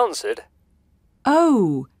nobody answered.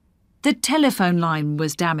 Oh, the telephone line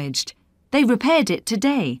was damaged. They repaired it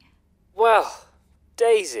today. Well,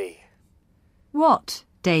 Daisy. What,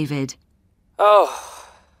 David? Oh,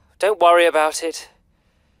 don't worry about it.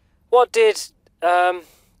 What did,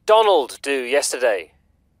 Donald do yesterday?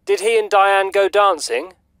 Did he and Diane go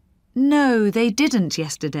dancing? No, they didn't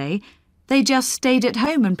yesterday. They just stayed at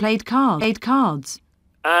home and played cards.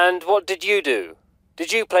 And what did you do?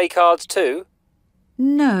 Did you play cards too?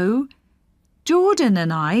 No. Jordan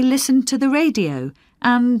and I listened to the radio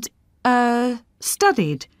and,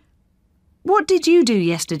 studied. What did you do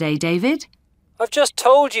yesterday, David? I've just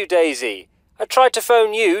told you, Daisy. I tried to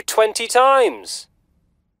phone you 20 times.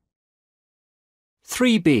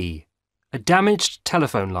 3B. A damaged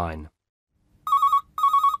telephone line.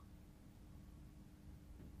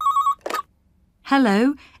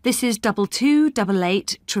 Hello, this is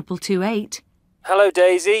 22882228. Hello,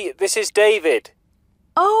 Daisy. This is David.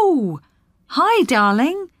 Oh, hi,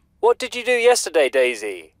 darling. What did you do yesterday,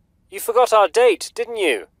 Daisy? You forgot our date, didn't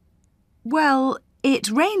you? Well, it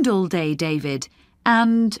rained all day, David,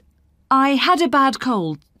 and I had a bad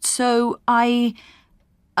cold, so I,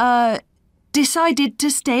 decided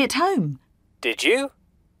to stay at home. Did you?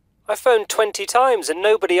 I phoned 20 times and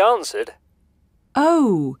nobody answered.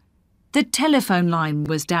 Oh, the telephone line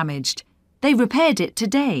was damaged. They repaired it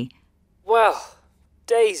today. Well,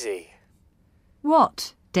 Daisy.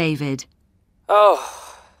 What, David?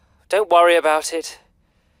 Oh, don't worry about it.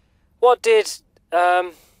 What did,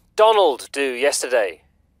 Donald do yesterday?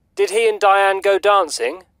 Did he and Diane go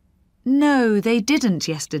dancing? No, they didn't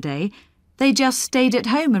yesterday. They just stayed at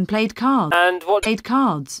home and played cards. And what? Played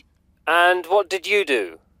cards. And what did you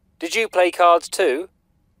do? Did you play cards too?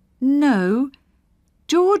 No.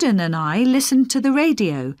 Jordan and I listened to the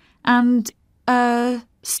radio and,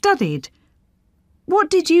 studied. What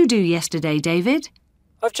did you do yesterday, David?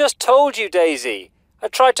 I've just told you, Daisy. I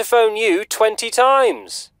tried to phone you 20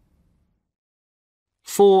 times.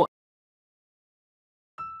 4.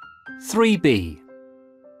 3B.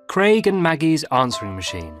 Craig and Maggie's answering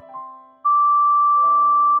machine.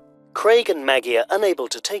 Craig and Maggie are unable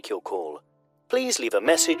to take your call. Please leave a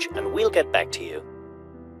message and we'll get back to you.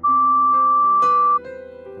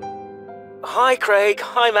 Hi, Craig.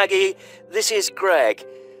 Hi, Maggie. This is Greg.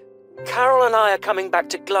 Carol and I are coming back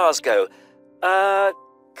to Glasgow.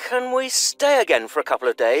 Can we stay again for a couple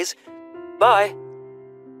of days? Bye.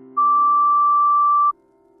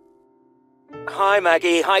 Hi,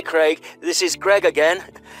 Maggie. Hi, Craig. This is Greg again.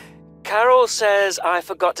 Carol says I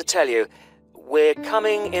forgot to tell you. We're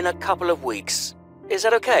coming in a couple of weeks. Is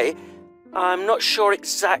that okay? I'm not sure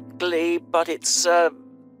exactly, but it's, the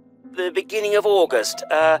beginning of August.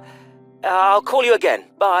 I'll call you again.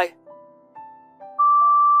 Bye.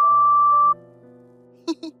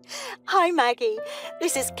 Hi, Maggie.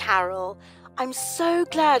 This is Carol. I'm so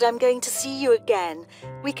glad I'm going to see you again.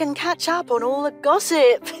 We can catch up on all the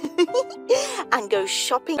gossip and go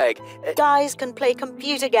shopping. Guys can play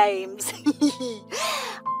computer games.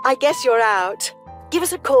 I guess you're out. Give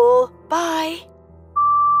us a call. Bye.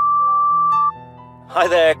 Hi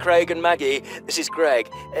there, Craig and Maggie. This is Greg.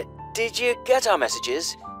 Did you get our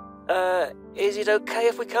messages? Is it okay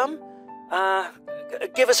if we come?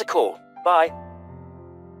 Give us a call. Bye.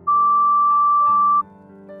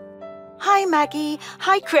 Hi, Maggie.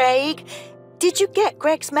 Hi, Craig. Did you get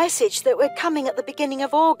Greg's message that we're coming at the beginning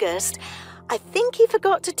of August? I think he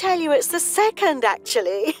forgot to tell you it's the 2nd,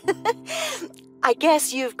 actually. I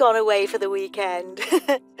guess you've gone away for the weekend.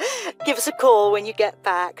 Give us a call when you get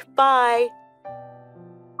back. Bye.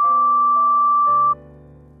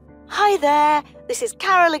 Hi there, this is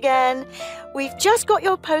Carol again. We've just got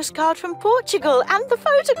your postcard from Portugal and the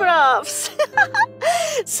photographs.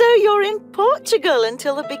 So you're in Portugal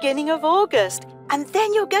until the beginning of August, and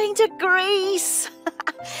then you're going to Greece.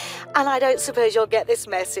 And I don't suppose you'll get this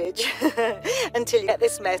message until you get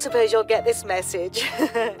this message. Suppose you'll get this message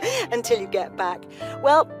until you get back.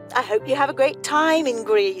 Well, I hope you have a great time in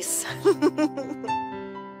Greece.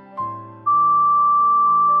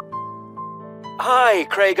 Hi,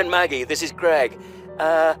 Craig and Maggie. This is Greg.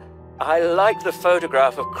 I liked the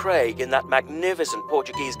photograph of Craig in that magnificent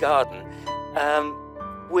Portuguese garden.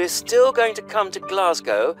 We're still going to come to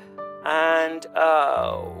Glasgow, and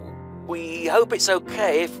we hope it's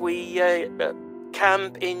okay if we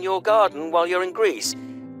camp in your garden while you're in Greece.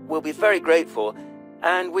 We'll be very grateful,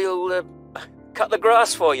 and we'll cut the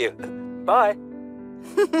grass for you. Bye.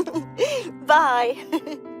 Bye.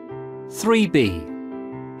 3B.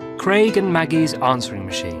 Craig and Maggie's answering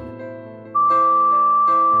machine.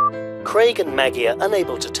 Craig and Maggie are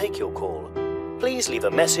unable to take your call. Please leave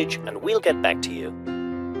a message and we'll get back to you.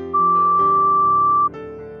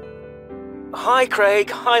 Hi,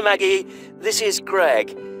 Craig. Hi, Maggie. This is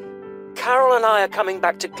Greg. Carol and I are coming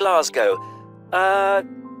back to Glasgow.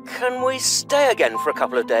 Can we stay again for a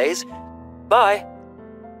couple of days? Bye.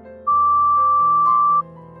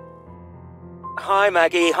 Hi,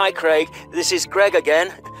 Maggie. Hi, Craig. This is Greg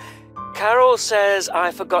again. Carol says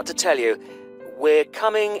I forgot to tell you. We're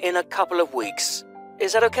coming in a couple of weeks.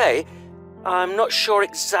 Is that okay? I'm not sure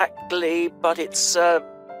exactly, but it's,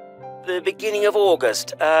 the beginning of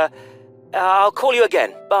August. I'll call you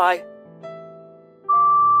again. Bye.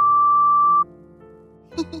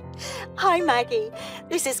 Hi, Maggie.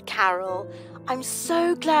 This is Carol. I'm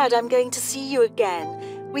so glad I'm going to see you again.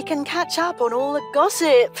 We can catch up on all the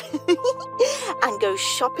gossip and go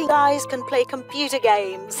shopping. Guys can play computer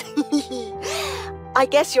games. I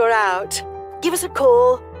guess you're out. Give us a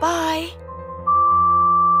call. Bye.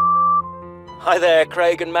 Hi there,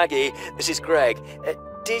 Craig and Maggie. This is Greg.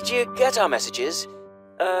 Did you get our messages?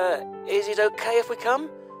 Is it okay if we come?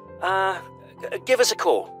 Give us a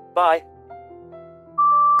call. Bye.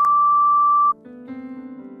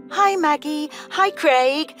 Hi, Maggie. Hi,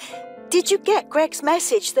 Craig. Did you get Greg's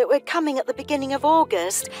message that we're coming at the beginning of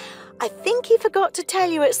August? I think he forgot to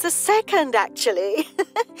tell you it's the 2nd, actually.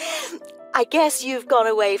 I I guess you've gone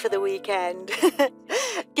away for the weekend.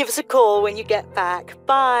 Give us a call when you get back.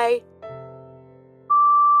 Bye.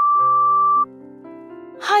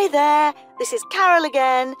 Hi there, this is Carol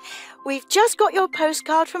again. We've just got your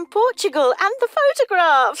postcard from Portugal and the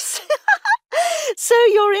photographs. So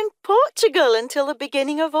you're in Portugal until the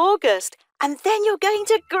beginning of August, and then you're going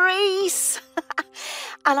to Greece.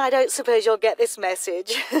 And I don't suppose you'll get this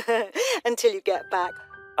message until you get back.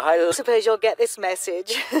 I suppose you'll get this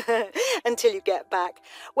message until you get back.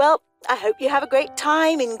 Well, I hope you have a great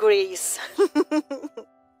time in Greece.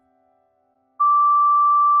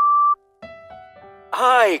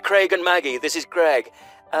 Hi, Craig and Maggie, this is Greg.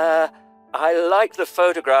 I like the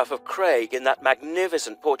photograph of Craig in that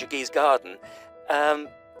magnificent Portuguese garden.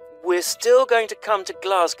 We're still going to come to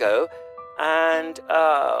Glasgow, and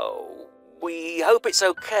we hope it's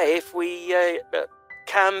okay if we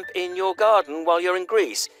camp in your garden while you're in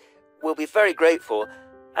Greece. We'll be very grateful,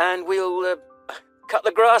 and we'll cut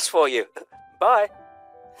the grass for you. Bye.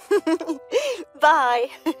 Bye.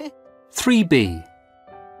 3B.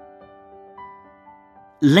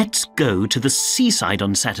 Let's go to the seaside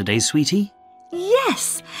on Saturday, sweetie.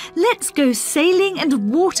 Yes, let's go sailing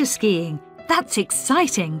and water skiing. That's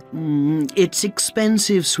exciting. It's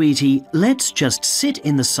expensive, sweetie. Let's just sit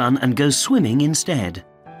in the sun and go swimming instead.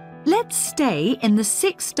 Let's stay in the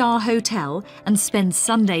 6-star hotel and spend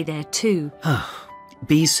Sunday there too.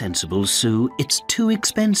 Be sensible, Sue. It's too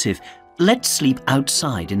expensive. Let's sleep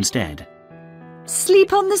outside instead.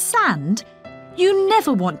 Sleep on the sand? You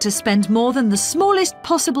never want to spend more than the smallest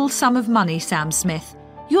possible sum of money, Sam Smith.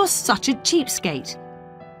 You're such a cheapskate.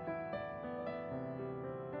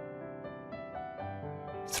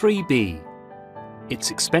 3B.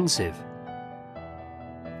 It's expensive.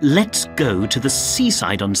 Let's go to the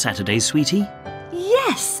seaside on Saturday, sweetie.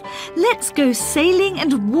 Yes, let's go sailing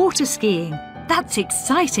and water skiing. That's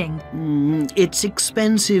exciting. It's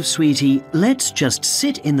expensive, sweetie. Let's just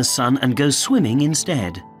sit in the sun and go swimming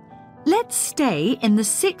instead. Let's stay in the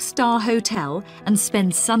 6-star hotel and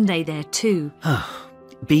spend Sunday there too.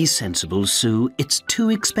 Be sensible, Sue. It's too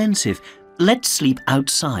expensive. Let's sleep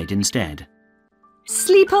outside instead.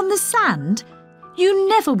 Sleep on the sand? You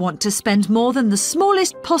never want to spend more than the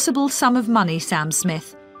smallest possible sum of money, Sam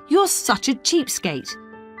Smith. You're such a cheapskate.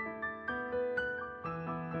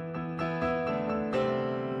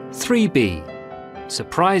 3B.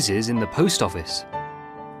 Surprises in the post office.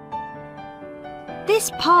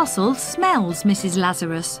 This parcel smells, Mrs.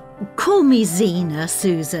 Lazarus. Call me Zena,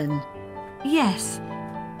 Susan. Yes,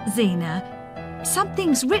 Zena.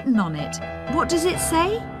 Something's written on it. What does it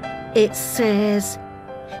say? It says,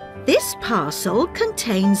 "This parcel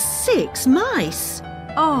contains 6 mice."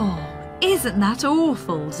 Oh, isn't that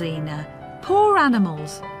awful, Zena? Poor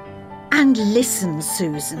animals. And listen,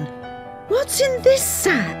 Susan. What's in this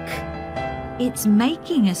sack? It's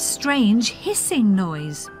making a strange hissing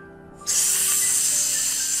noise.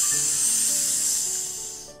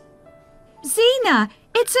 Zena,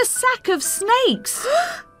 it's a sack of snakes.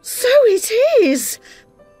 So it is.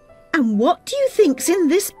 And what do you think's in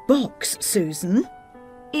this box, Susan?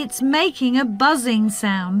 It's making a buzzing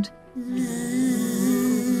sound.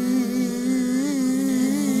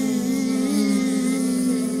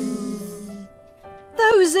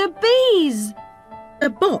 Those are bees. A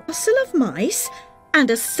box of mice and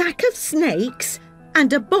a sack of snakes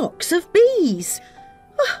and a box of bees.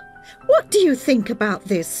 What do you think about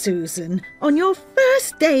this, Susan, on your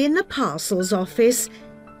first day in the parcels office?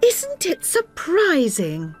 Isn't it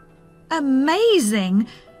surprising? Amazing!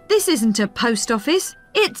 This isn't a post office,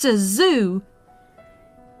 it's a zoo.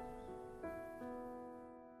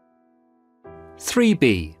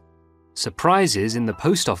 3B. Surprises in the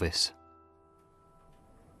post office.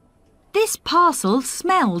 This parcel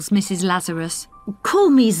smells, Mrs. Lazarus. Call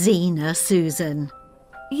me Zena, Susan.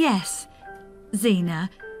 Yes, Zena.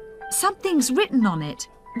 Something's written on it.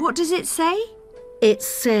 What does it say? It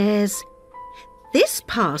says, "This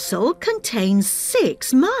parcel contains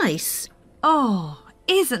 6 mice." Oh,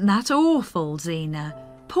 isn't that awful, Zena?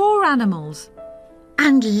 Poor animals.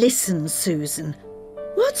 And listen, Susan.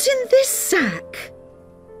 What's in this sack?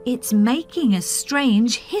 It's making a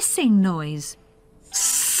strange hissing noise.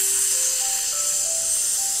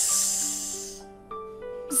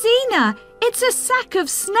 Zena, it's a sack of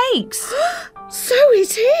snakes. So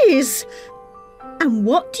it is. And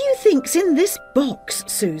what do you think's in this box,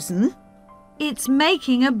 Susan? It's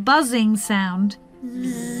making a buzzing sound.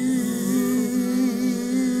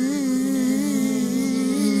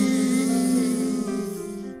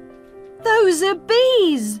 Those are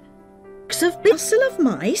bees. A parcel of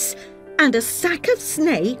mice and a sack of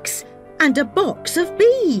snakes and a box of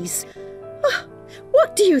bees. What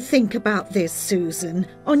What do you think about this, Susan,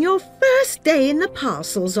 on your first day in the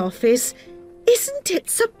parcels office? Isn't it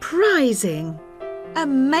surprising?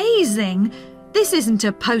 Amazing! This isn't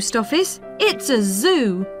a post office, it's a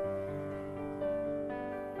zoo.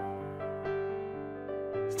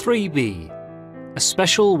 3B. A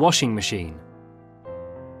special washing machine.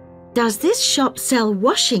 Does this shop sell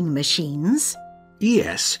washing machines?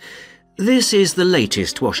 Yes, this is the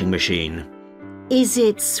latest washing machine. Is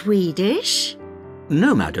it Swedish?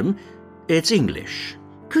 No, madam, it's English.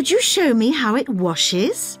 Could you show me how it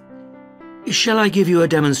washes? Shall I give you a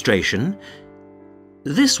demonstration?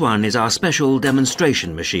 This one is our special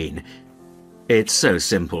demonstration machine. It's so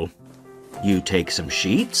simple. You take some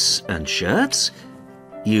sheets and shirts,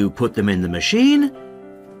 you put them in the machine,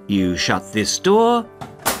 you shut this door,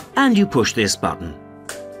 and you push this button.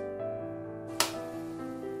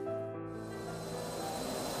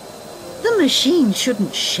 The machine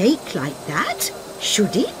shouldn't shake like that,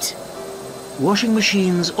 should it? Washing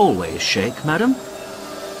machines always shake, madam.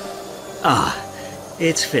 Ah,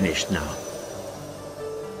 it's finished now.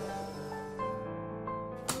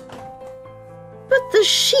 But the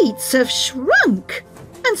sheets have shrunk,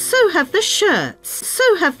 and so have the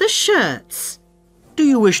shirts. Do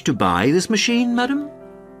you wish to buy this machine, madam?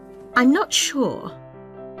 I'm not sure.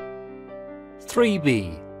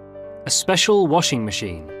 3B. A special washing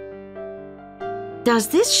machine. Does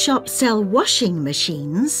this shop sell washing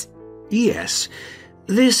machines? Yes,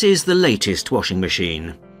 this is the latest washing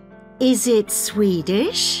machine. Is it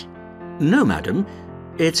Swedish? No, madam,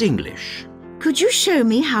 it's English. Could you show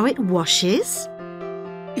me how it washes?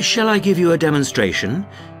 Shall I give you a demonstration?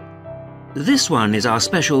 This one is our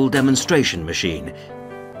special demonstration machine.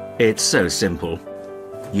 It's so simple.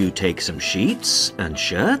 You take some sheets and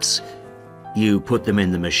shirts, you put them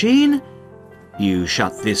in the machine, you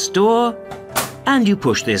shut this door, and you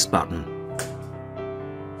push this button.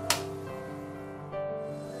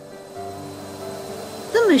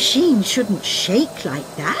 The machine shouldn't shake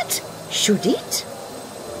like that, should it?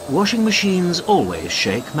 Washing machines always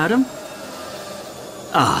shake, madam.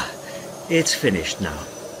 Ah, it's finished now.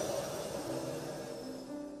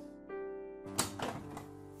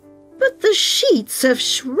 But the sheets have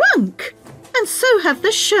shrunk, and so have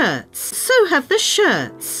the shirts.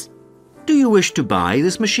 Do you wish to buy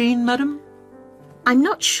this machine, madam? I'm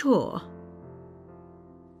not sure.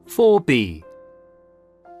 4B.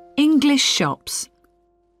 English shops.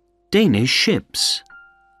 Danish ships.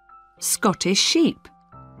 Scottish sheep.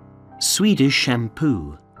 Swedish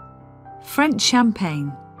shampoo. French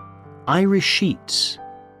champagne. Irish sheets.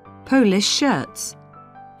 Polish shirts.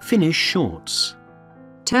 Finnish shorts.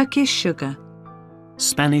 Turkish sugar.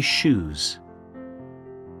 Spanish shoes.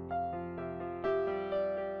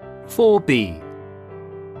 4B.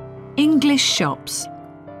 English shops.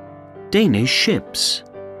 Danish ships.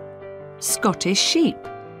 Scottish sheep.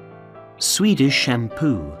 Swedish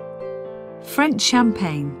shampoo. French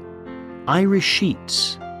champagne. Irish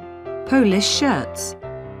sheets. Polish shirts.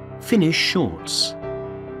 Finnish shorts.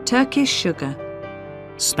 Turkish sugar.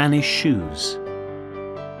 Spanish shoes.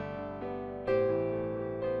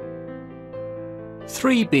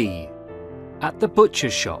 3B. At the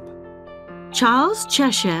butcher's shop. Charles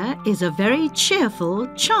Cheshire is a very cheerful,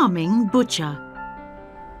 charming butcher.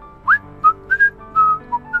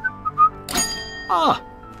 Ah!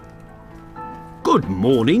 Good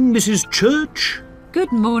morning, Mrs. Church.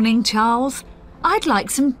 Good morning, Charles. I'd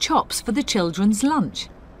like some chops for the children's lunch.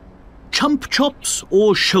 Chump chops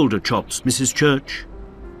or shoulder chops, Mrs. Church?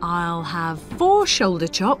 I'll have 4 shoulder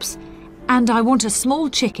chops and I want a small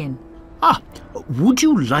chicken. Ah, would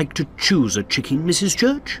you like to choose a chicken, Mrs.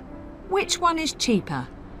 Church? Which one is cheaper?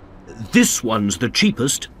 This one's the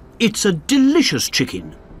cheapest. It's a delicious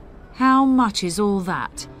chicken. How much is all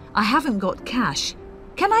that? I haven't got cash.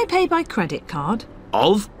 Can I pay by credit card?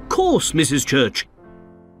 Of course, Mrs. Church.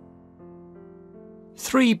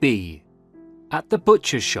 3B. At the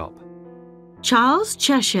butcher's shop. Charles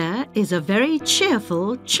Cheshire is a very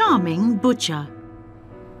cheerful, charming butcher.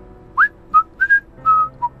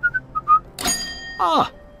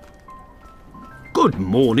 Ah! Good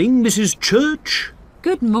morning, Mrs. Church.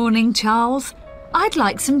 Good morning, Charles. I'd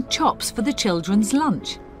like some chops for the children's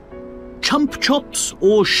lunch. Chump chops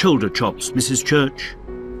or shoulder chops, Mrs. Church?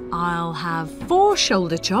 I'll have 4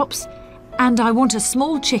 shoulder chops and I want a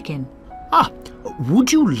small chicken. Ah,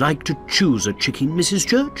 would you like to choose a chicken, Mrs.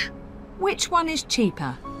 Church? Which one is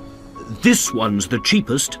cheaper? This one's the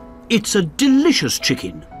cheapest. It's a delicious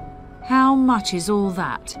chicken. How much is all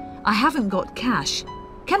that? I haven't got cash.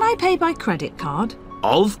 Can I pay by credit card?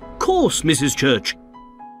 Of course, Mrs. Church.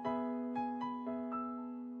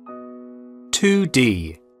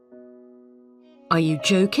 2D. Are you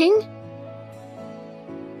joking?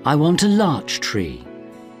 I want a larch tree.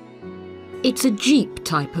 It's a Jeep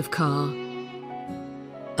type of car.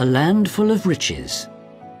 A land full of riches.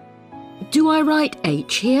 Do I write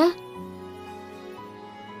H here?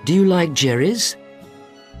 Do you like Jerry's?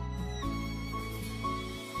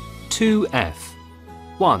 2F.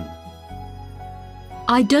 1.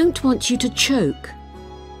 I don't want you to choke.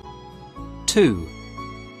 2.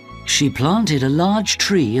 She planted a large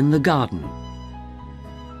tree in the garden.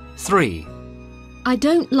 3. I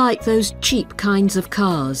don't like those cheap kinds of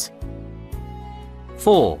cars.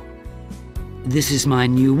 4. This is my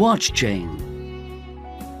new watch, Jane.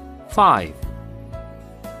 5.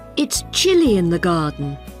 It's chilly in the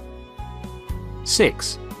garden.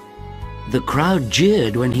 6. The crowd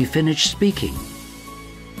jeered when he finished speaking.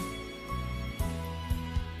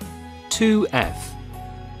 2F.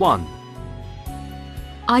 1.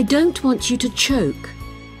 I don't want you to choke.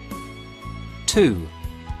 2.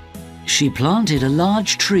 She planted a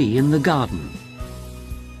large tree in the garden.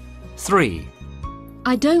 3.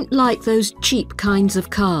 I don't like those cheap kinds of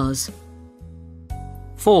cars.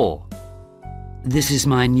 4. This is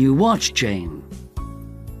my new watch, Jane.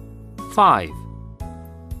 5.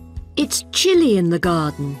 It's chilly in the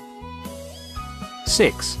garden.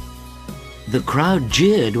 6. The crowd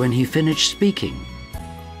jeered when he finished speaking.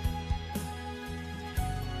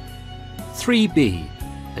 3B.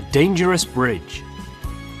 A dangerous bridge.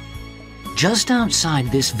 Just outside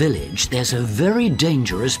this village, there's a very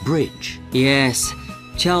dangerous bridge. Yes,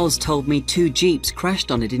 Charles told me 2 jeeps crashed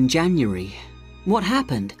on it in January. What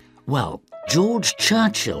happened? Well, George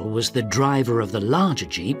Churchill was the driver of the larger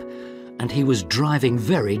jeep, and he was driving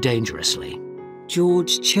very dangerously.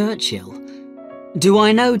 George Churchill? Do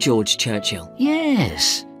I know George Churchill?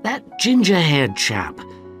 Yes, that ginger-haired chap.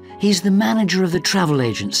 He's the manager of the travel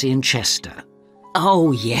agency in Chester.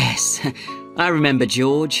 Oh, yes. I remember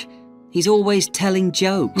George. He's always telling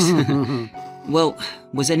jokes. Well,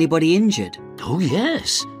 was anybody injured? Oh,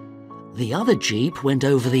 yes. The other jeep went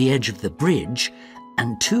over the edge of the bridge,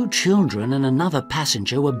 and 2 children and another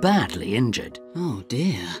passenger were badly injured. Oh,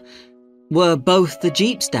 dear. Were both the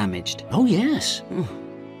jeeps damaged? Oh, yes.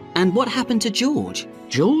 And what happened to George?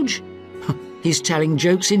 George? He's telling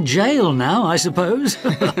jokes in jail now, I suppose.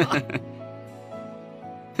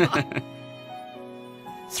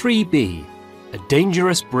 3B. A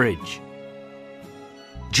dangerous bridge.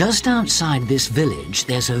 Just outside this village,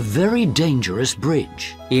 there's a very dangerous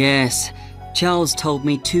bridge. Yes, Charles told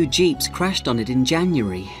me 2 jeeps crashed on it in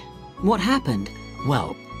January. What happened?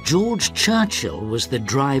 Well, George Churchill was the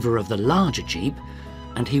driver of the larger jeep,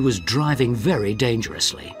 and he was driving very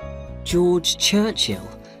dangerously. George Churchill?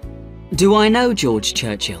 Do I know George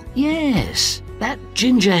Churchill? Yes, that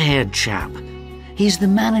ginger-haired chap. He's the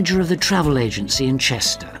manager of the travel agency in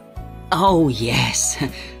Chester. Oh, yes.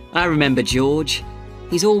 I remember George.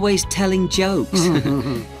 He's always telling jokes.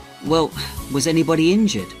 Well, was anybody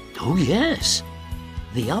injured? Oh, yes.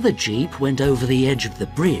 The other jeep went over the edge of the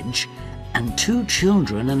bridge, and 2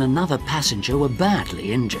 children and another passenger were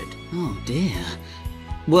badly injured. Oh, dear.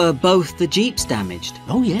 Were both the jeeps damaged?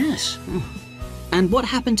 Oh, yes. And what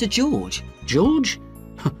happened to George? George?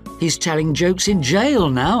 He's telling jokes in jail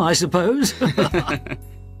now, I suppose.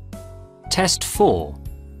 Test 4.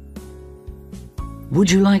 Would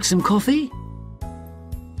you like some coffee?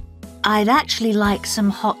 I'd actually like some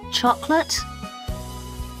hot chocolate.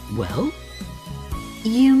 Well?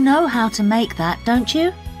 You know how to make that, don't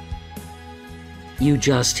you? You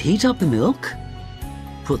just heat up the milk,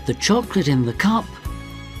 put the chocolate in the cup,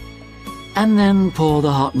 and then pour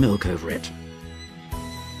the hot milk over it.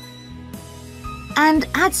 And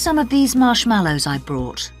add some of these marshmallows I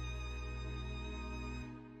brought.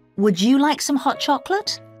 Would you like some hot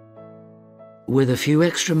chocolate? With a few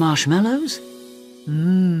extra marshmallows?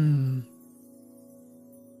 Mmm.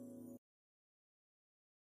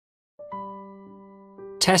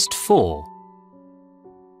 Test 4.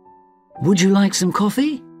 Would you like some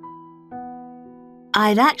coffee?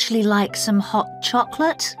 I'd actually like some hot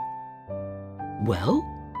chocolate. Well?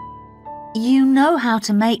 You know how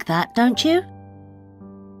to make that, don't you?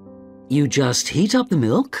 You just heat up the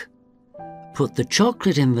milk, put the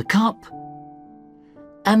chocolate in the cup,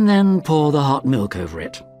 and then pour the hot milk over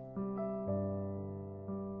it.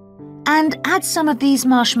 And add some of these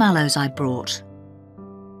marshmallows I brought.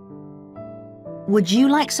 Would you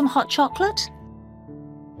like some hot chocolate?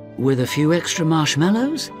 With a few extra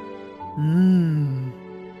marshmallows? Mmm.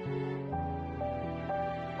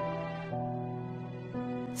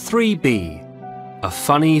 3B. A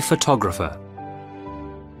funny photographer.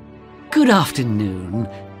 Good afternoon.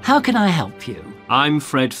 How can I help you? I'm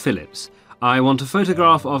Fred Phillips. I want a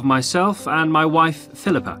photograph of myself and my wife,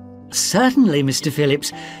 Philippa. Certainly, Mr.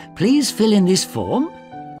 Phillips. Please fill in this form.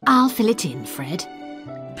 I'll fill it in, Fred.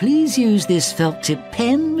 Please use this felt-tip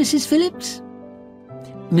pen, Mrs. Phillips.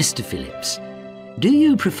 Mr. Phillips, do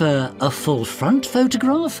you prefer a full front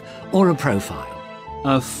photograph or a profile?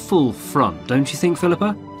 A full front, don't you think,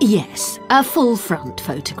 Philippa? Yes, a full front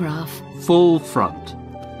photograph. Full front.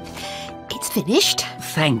 It's finished.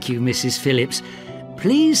 Thank you, Mrs. Phillips.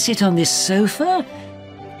 Please sit on this sofa.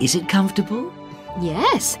 Is it comfortable?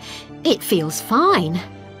 Yes, it feels fine.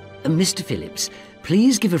 Mr. Phillips,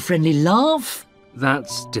 please give a friendly laugh.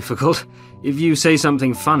 That's difficult. If you say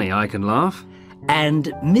something funny, I can laugh. And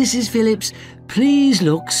Mrs. Phillips, please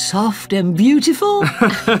look soft and beautiful.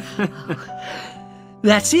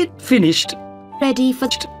 That's it, finished. Ready for...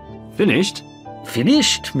 Finished?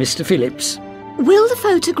 Finished, Mr. Phillips. Will the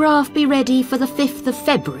photograph be ready for the 5th of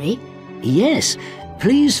February? Yes.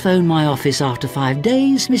 Please phone my office after 5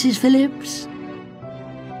 days, Mrs. Phillips.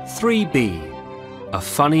 3B. A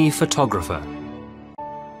funny photographer.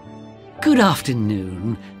 Good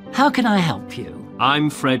afternoon. How can I help you? I'm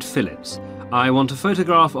Fred Phillips. I want a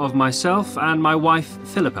photograph of myself and my wife,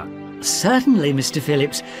 Philippa. Certainly, Mr.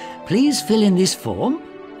 Phillips. Please fill in this form.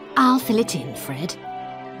 I'll fill it in, Fred.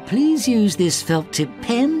 Please use this felt-tip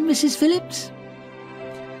pen, Mrs. Phillips.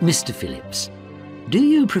 Mr. Phillips, do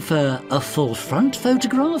you prefer a full front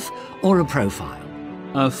photograph or a profile?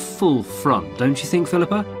 A full front, don't you think,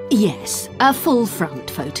 Philippa? Yes, a full front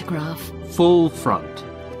photograph. Full front.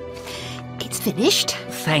 It's finished.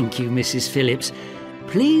 Thank you, Mrs. Phillips.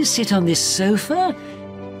 Please sit on this sofa.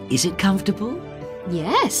 Is it comfortable?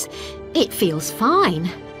 Yes, it feels fine.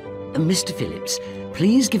 Mr. Phillips,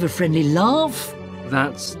 please give a friendly laugh.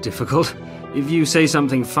 That's difficult. If you say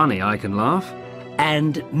something funny, I can laugh.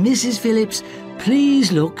 And Mrs. Phillips,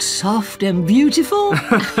 please look soft and beautiful.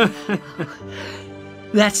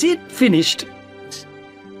 That's it, finished.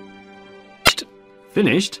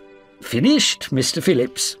 Finished? Finished, Mr.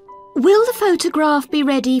 Phillips. Will the photograph be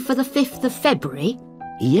ready for the 5th of February?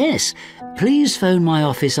 Yes. Please phone my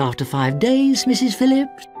office after 5 days, Mrs.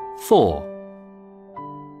 Phillips. 4.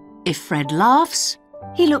 If Fred laughs,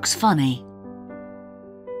 he looks funny.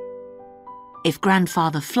 If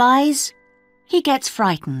grandfather flies, he gets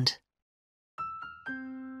frightened.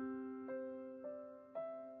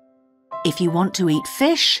 If you want to eat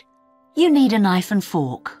fish, you need a knife and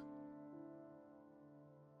fork.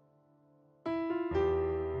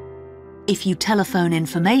 If you telephone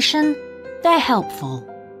information, they're helpful.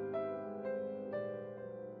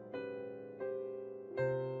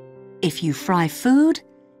 If you fry food,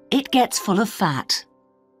 it gets full of fat.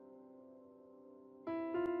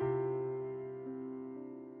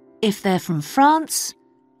 If they're from France,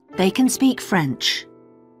 they can speak French.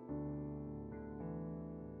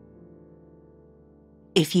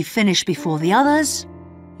 If you finish before the others,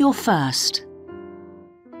 you're first.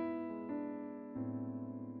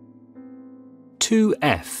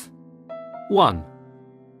 2F. 1.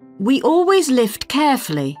 We always lift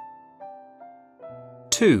carefully.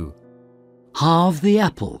 2. Halve the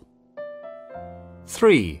apple.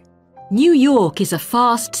 3. New York is a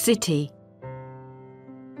fast city.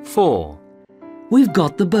 4. We've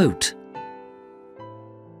got the boat.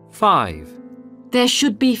 5. There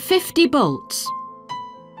should be 50 bolts.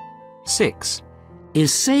 6.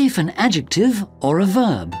 Is safe an adjective or a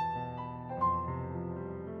verb?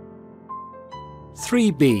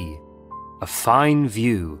 3B. A fine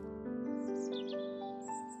view.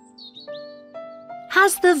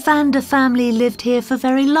 Has the Vander family lived here for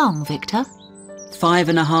very long, Victor?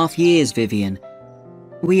 5.5 years, Vivian.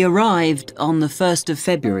 We arrived on the 1st of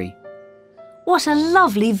February. What a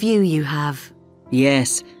lovely view you have.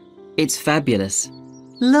 Yes, it's fabulous.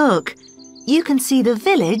 Look, you can see the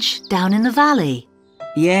village down in the valley.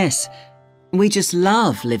 Yes, we just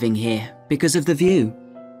love living here because of the view.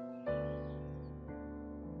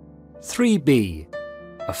 3B.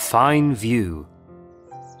 A fine view.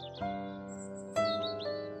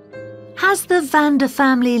 Has the Vander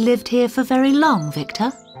family lived here for very long,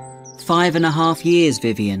 Victor? 5.5 years,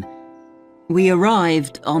 Vivian. We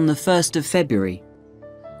arrived on the 1st of February.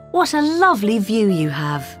 What a lovely view you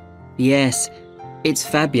have. Yes, it's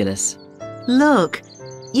fabulous. Look,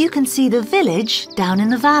 you can see the village down in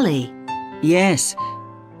the valley. Yes,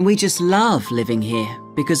 we just love living here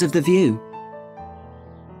because of the view.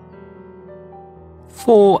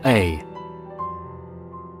 4A.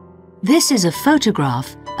 This is a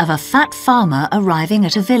photograph of a fat farmer arriving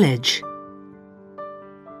at a village.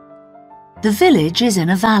 The village is in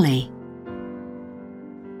a valley.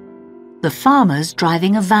 The farmer's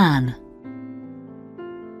driving a van.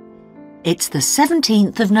 It's the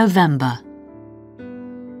 17th of November,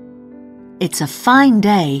 It's a fine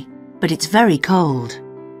day, but it's very cold.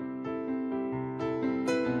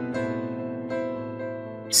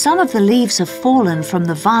 Some of the leaves have fallen from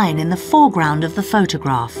the vine in the foreground of the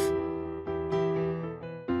photograph.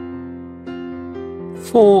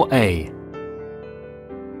 4A.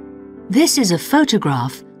 This is a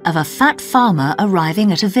photograph of a fat farmer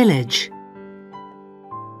arriving at a village.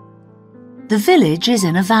 The village is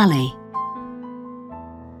in a valley.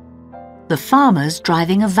 The farmer's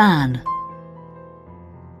driving a van.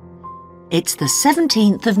 It's the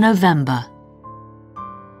 17th of November.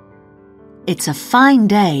 It's a fine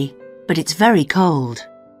day, but it's very cold.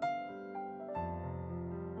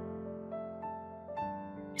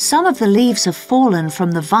 Some of the leaves have fallen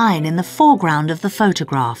from the vine in the foreground of the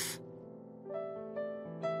photograph.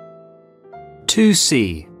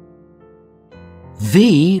 2C.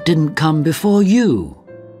 V didn't come before you.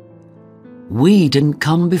 We didn't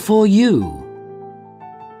come before you.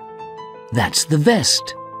 That's the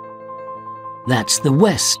vest. That's the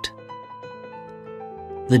west.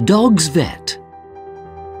 The dog's vet.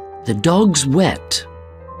 The dog's wet.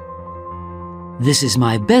 This is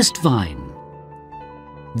my best vine.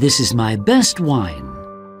 This is my best wine.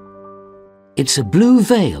 It's a blue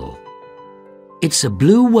veil. It's a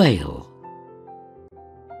blue whale.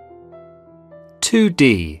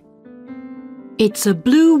 2D. It's a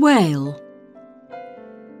blue whale.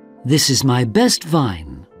 This is my best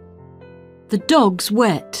vine. The dog's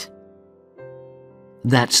wet.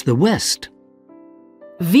 That's the west.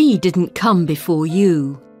 V didn't come before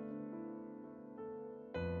you.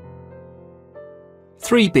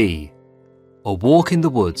 3B. A walk in the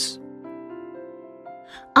woods.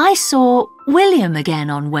 I saw William again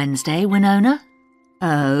on Wednesday, Winona.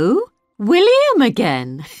 Oh, William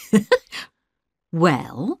again?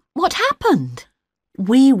 Well, what happened?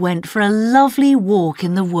 We went for a lovely walk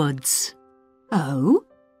in the woods. Oh,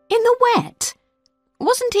 in the wet?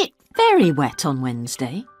 Wasn't it very wet on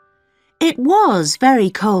Wednesday? It was very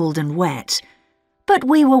cold and wet, but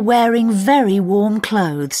we were wearing very warm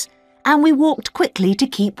clothes and we walked quickly to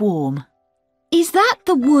keep warm. Is that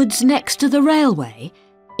the woods next to the railway?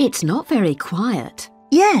 It's not very quiet.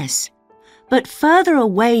 Yes, but further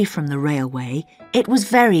away from the railway it was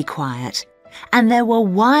very quiet and there were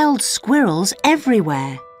wild squirrels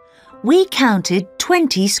everywhere. We counted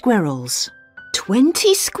 20 squirrels.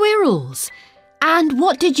 20 squirrels? And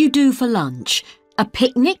what did you do for lunch? A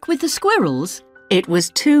picnic with the squirrels? It was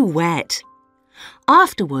too wet.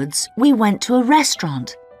 Afterwards, we went to a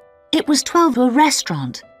restaurant. It was 12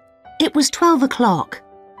 o'clock.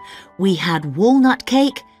 We had walnut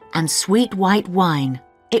cake and sweet white wine.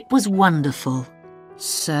 It was wonderful.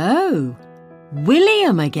 So,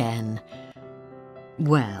 William again.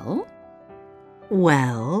 Well?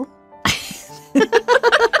 Well?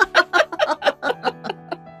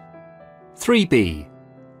 3B.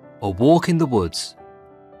 A walk in the woods.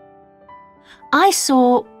 I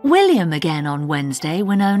saw William again on Wednesday,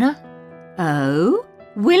 Winona. Oh,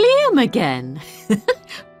 William again?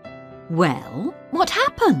 Well, what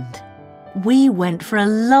happened? We went for a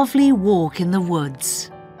lovely walk in the woods.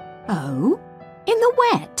 Oh, in the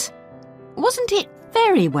wet? Wasn't it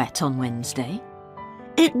very wet on Wednesday?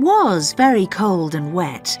 It was very cold and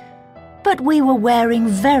wet, but we were wearing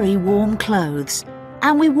very warm clothes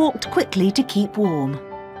and we walked quickly to keep warm.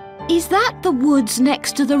 Is that the woods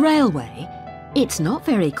next to the railway? It's not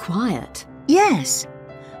very quiet. Yes,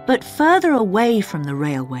 but further away from the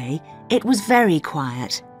railway it was very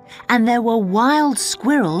quiet and there were wild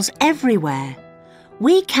squirrels everywhere.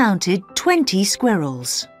 We counted 20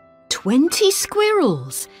 squirrels. 20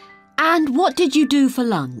 squirrels? And what did you do for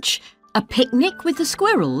lunch? A picnic with the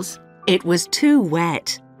squirrels? It was too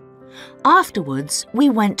wet. Afterwards, we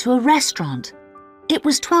went to a restaurant. It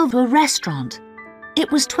was 12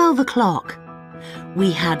 o'clock.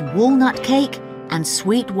 We had walnut cake and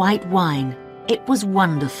sweet white wine. It was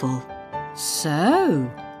wonderful. So,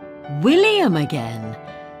 William again.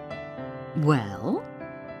 Well?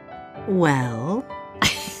 Well?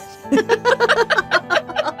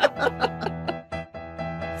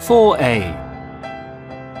 4A.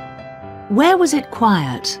 Where was it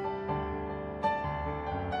quiet?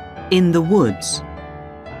 In the woods.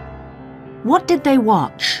 What did they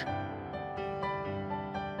watch?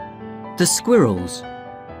 The squirrels.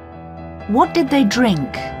 What did they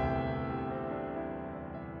drink?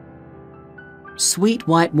 Sweet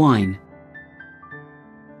white wine.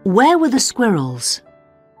 Where were the squirrels?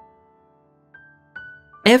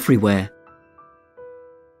 Everywhere.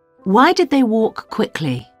 Why did they walk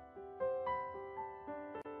quickly?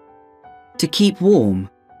 To keep warm.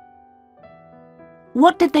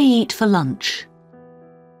 What did they eat for lunch?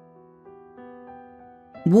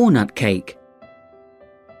 Walnut cake.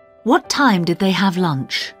 What time did they have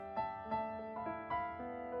lunch?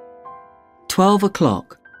 12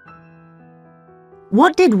 o'clock.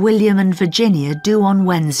 What did William and Virginia do on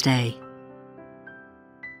Wednesday?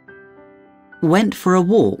 Went for a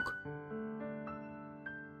walk.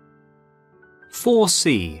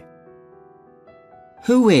 4C.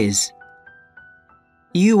 Who is?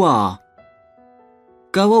 You are.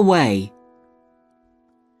 Go away.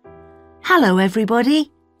 Hello,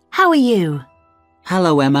 everybody. How are you?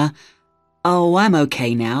 Hello, Emma. Oh, I'm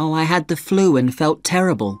okay now. I had the flu and felt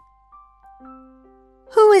terrible.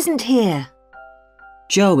 Who isn't here?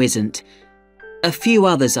 Joe isn't. A few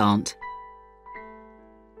others aren't.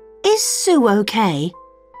 Is Sue okay?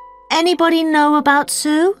 Anybody know about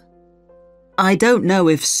Sue? I don't know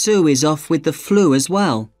if Sue is off with the flu as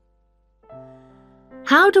well.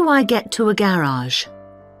 How do I get to a garage?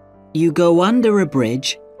 You go under a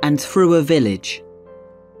bridge and through a village.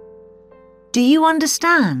 Do you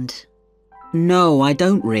understand? No, I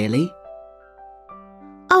don't really.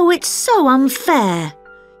 Oh, it's so unfair.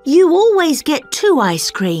 You always get 2 ice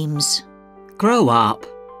creams. Grow up.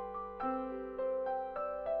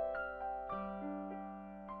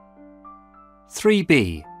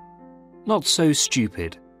 (3B). Not so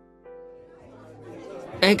stupid.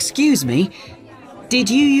 Excuse me, did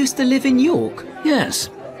you used to live in York? Yes.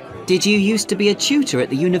 Did you used to be a tutor at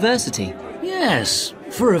the university? Yes,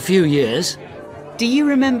 for a few years. Do you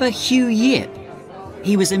remember Hugh Yip?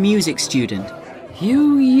 He was a music student.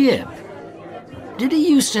 Hugh Yip? Did he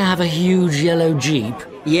used to have a huge yellow Jeep?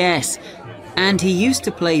 Yes, and he used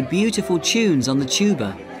to play beautiful tunes on the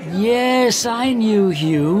tuba. Yes, I knew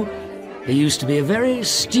Hugh. He used to be a very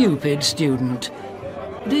stupid student.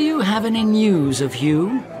 Do you have any news of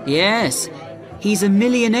Hugh? Yes, he's a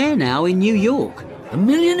millionaire now in New York. A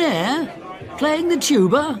millionaire? Playing the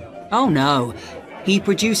tuba? Oh no, he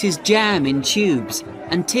produces jam in tubes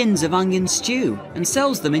and tins of onion stew and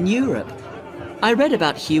sells them in Europe. I read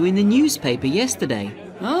about Hugh in the newspaper yesterday.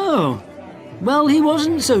 Oh, well, he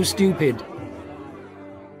wasn't so stupid.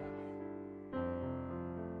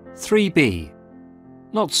 3B.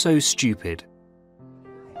 Not so stupid.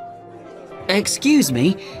 Excuse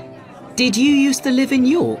me, did you used to live in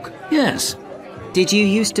York? Yes. Did you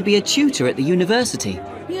used to be a tutor at the university?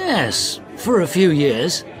 Yes, for a few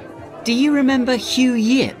years. Do you remember Hugh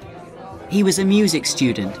Yip? He was a music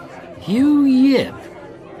student. Hugh Yip?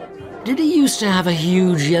 Did he used to have a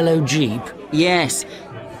huge yellow Jeep? Yes,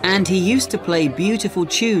 and he used to play beautiful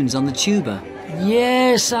tunes on the tuba.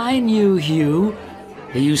 Yes, I knew Hugh.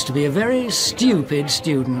 He used to be a very stupid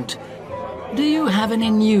student. Do you have any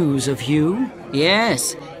news of Hugh?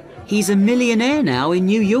 Yes, he's a millionaire now in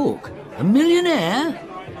New York. A millionaire?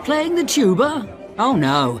 Playing the tuba? Oh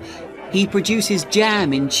no, he produces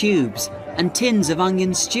jam in tubes and tins of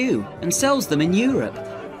onion stew and sells them in Europe.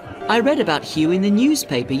 I read about Hugh in the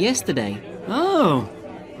newspaper yesterday. Oh,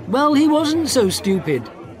 well, he wasn't so stupid.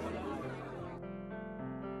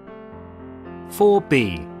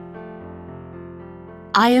 4B.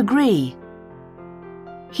 I agree.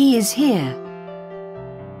 He is here.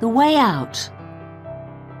 The way out.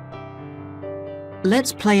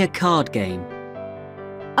 Let's play a card game.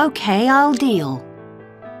 Okay, I'll deal.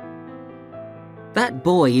 That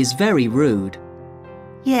boy is very rude.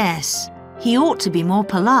 Yes, he ought to be more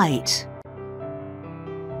polite.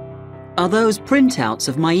 Are those printouts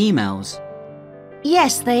of my emails?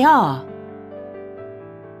 Yes, they are.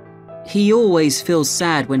 He always feels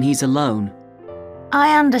sad when he's alone.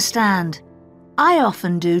 I understand. I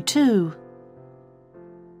often do too.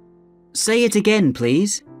 Say it again,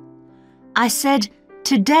 please. I said,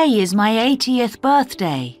 today is my 80th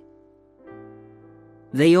birthday.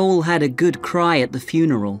 They all had a good cry at the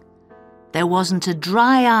funeral. There wasn't a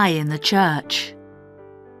dry eye in the church.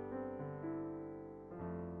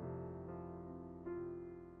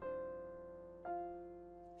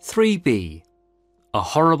 (3B). A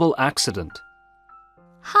horrible accident.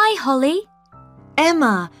 Hi, Holly.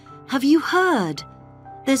 Emma, have you heard?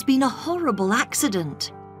 There's been a horrible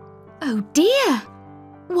accident. Oh dear.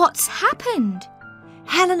 What's happened?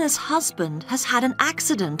 Helena's husband has had an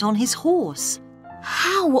accident on his horse.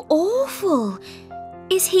 How awful.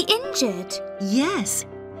 Is he injured? Yes.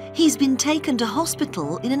 He's been taken to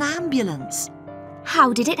hospital in an ambulance.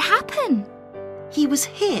 How did it happen? He was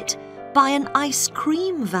hit by an ice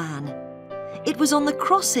cream van. It was on the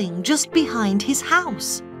crossing just behind his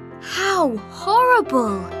house. How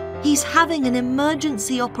horrible. He's having an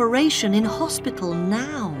emergency operation in hospital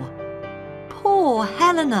now. Poor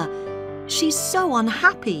Helena. She's so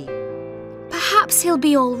unhappy. Perhaps he'll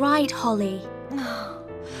be all right, Holly.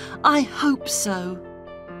 I hope so.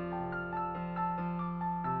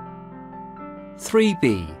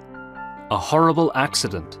 3B. A horrible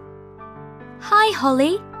accident. Hi,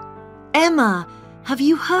 Holly. Emma, have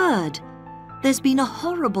you heard? There's been a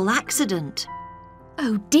horrible accident.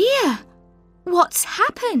 Oh dear. What's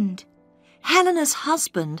happened? Helena's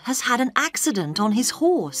husband has had an accident on his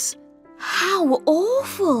horse. How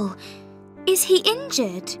awful. Is he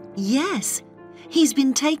injured? Yes. He's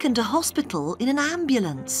been taken to hospital in an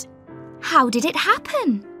ambulance. How did it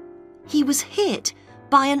happen? He was hit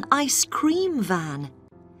by an ice cream van.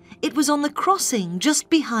 It was on the crossing just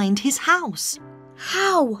behind his house.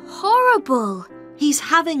 How horrible. He's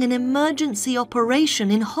having an emergency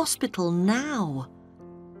operation in hospital now.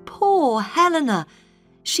 Poor Helena.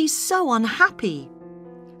 She's so unhappy.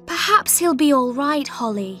 Perhaps he'll be all right,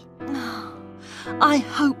 Holly. I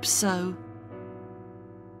hope so.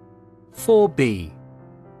 4B.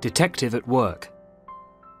 Detective at work.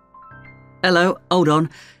 Hello, hold on.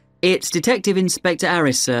 It's Detective Inspector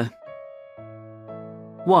Harris, sir.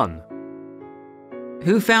 1.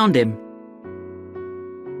 Who found him?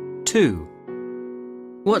 2.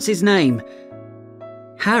 What's his name?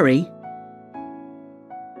 Harry?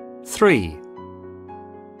 3.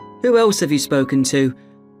 Who else have you spoken to?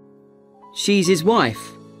 She's his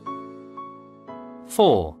wife.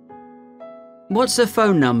 4. What's her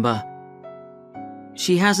phone number?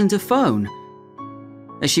 She hasn't a phone.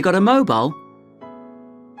 Has she got a mobile?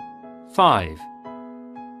 5.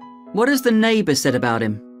 What has the neighbour said about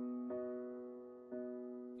him?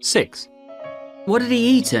 6. What had he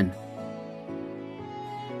eaten?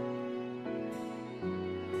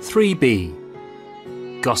 3B.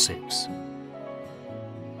 Gossips.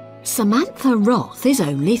 Samantha Roth is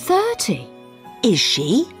only 30. Is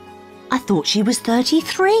she? I thought she was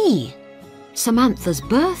 33. Samantha's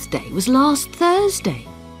birthday was last Thursday.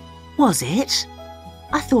 Was it?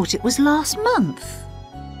 I thought it was last month.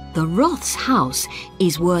 The Roth's house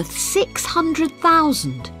is worth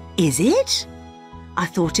 600,000. Is it? I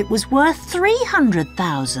thought it was worth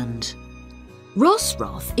 300,000. Ross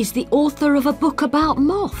Roth is the author of a book about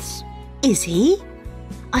moths. Is he?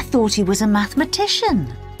 I thought he was a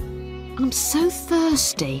mathematician. I'm so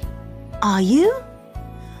thirsty. Are you?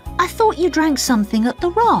 I thought you drank something at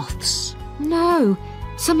the Roths. No,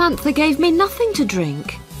 Samantha gave me nothing to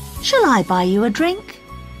drink. Shall I buy you a drink?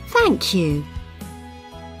 Thank you.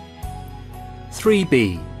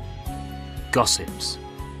 3B. Gossips.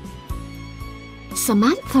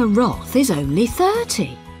 Samantha Roth is only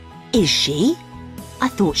 30. Is she? I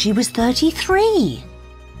thought she was 33.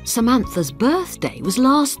 Samantha's birthday was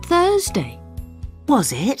last Thursday.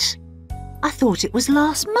 Was it? I thought it was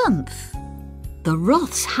last month. The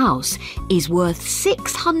Roth's house is worth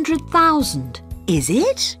 600,000. Is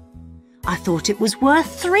it? I thought it was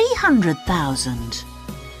worth 300,000.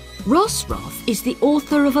 Ross Roth is the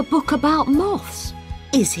author of a book about moths.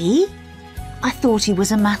 Is he? I thought he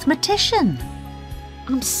was a mathematician.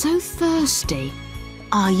 I'm so thirsty.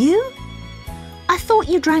 Are you? I thought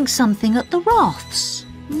you drank something at the Roths.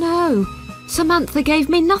 No, Samantha gave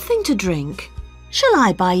me nothing to drink. Shall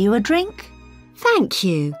I buy you a drink? Thank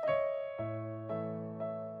you.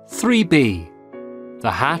 3B.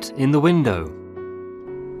 The hat in the window.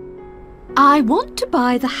 I want to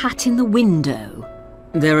buy the hat in the window.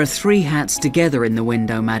 There are 3 hats together in the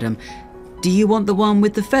window, madam. Do you want the one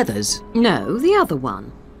with the feathers? No, the other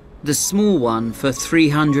one. The small one for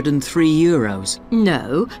 €303.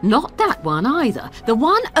 No, not that one either. The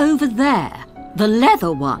one over there. The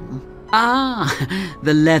leather one. Ah,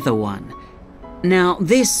 the leather one. Now,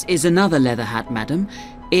 this is another leather hat, madam.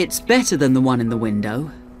 It's better than the one in the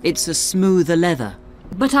window. It's a smoother leather.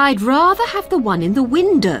 But I'd rather have the one in the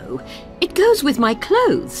window. It goes with my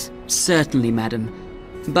clothes. Certainly, madam.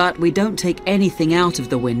 But we don't take anything out of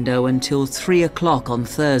the window until 3 o'clock on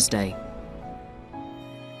Thursday.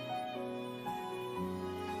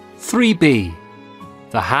 3B.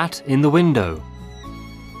 The hat in the window.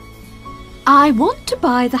 I want to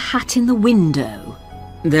buy the hat in the window.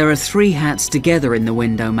 There are 3 hats together in the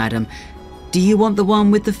window, madam. Do you want the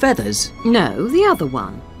one with the feathers? No, the other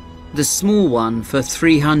one. The small one for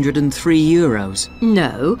 €303.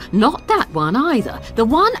 No, not that one either. The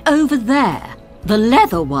one over there. The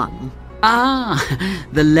leather one. Ah,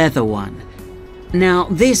 the leather one. Now,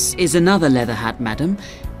 this is another leather hat, madam.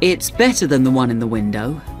 It's better than the one in the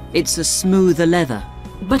window. It's a smoother leather.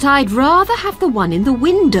 But I'd rather have the one in the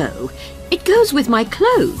window. It goes with my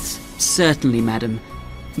clothes. Certainly, madam.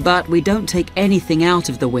 But we don't take anything out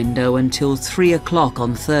of the window until 3 o'clock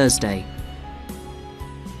on Thursday.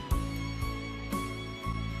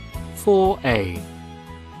 4A.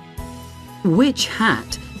 Which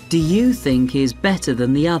hat do you think is better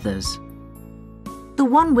than the others? The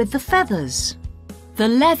one with the feathers. The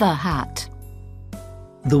leather hat.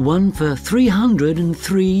 The one for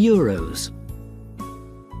 €303.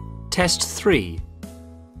 Test 3.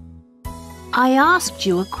 I asked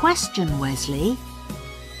you a question, Wesley.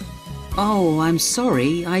 Oh, I'm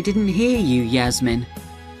sorry, I didn't hear you, Yasmin.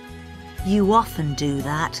 You often do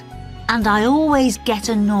that, and I always get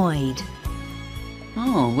annoyed.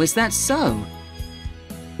 Oh, is that so?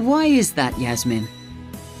 Why is that, Yasmin?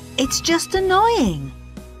 It's just annoying.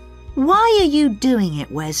 Why are you doing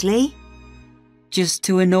it, Wesley? Just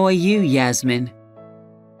to annoy you, Yasmin.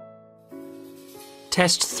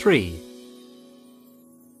 Test 3.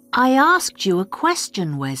 I asked you a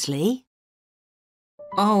question, Wesley.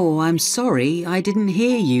 Oh, I'm sorry, I didn't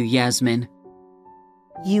hear you, Yasmin.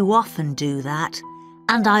 You often do that,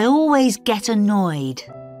 and I always get annoyed.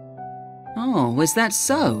 Oh, is that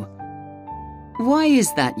so? Why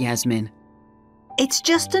is that, Yasmin? It's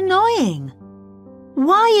just annoying.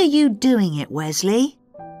 Why are you doing it, Wesley?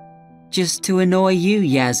 Just to annoy you,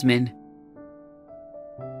 Yasmin.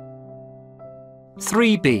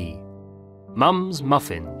 3B. Mum's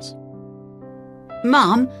Muffins.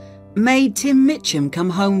 Mum, may Tim Mitchum come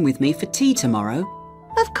home with me for tea tomorrow?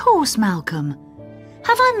 Of course, Malcolm.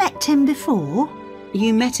 Have I met Tim before?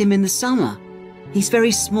 You met him in the summer. He's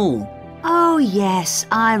very small. Oh, yes,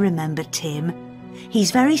 I remember Tim.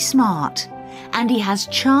 He's very smart, and he has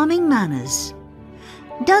charming manners.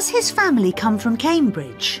 Does his family come from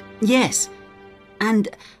Cambridge? Yes. And,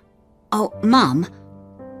 oh, Mum,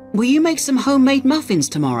 will you make some homemade muffins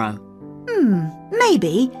tomorrow?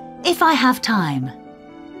 Maybe, if I have time.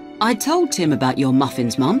 I told Tim about your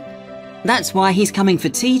muffins, Mum. That's why he's coming for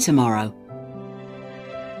tea tomorrow.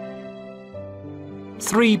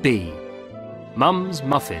 3B. Mum's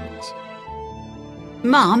Muffins.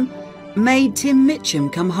 Mum, may Tim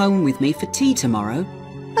Mitchum come home with me for tea tomorrow?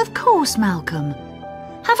 Of course, Malcolm.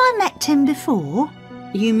 Have I met Tim before?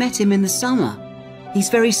 You met him in the summer. He's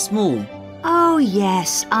very small. Oh,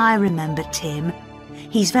 yes, I remember Tim.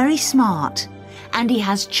 He's very smart, and he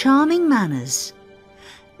has charming manners.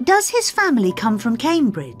 Does his family come from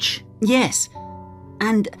Cambridge? Yes.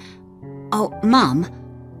 And, oh, Mum,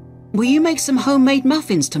 will you make some homemade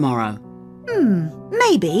muffins tomorrow?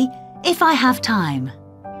 Maybe, if I have time.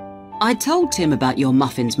 I told Tim about your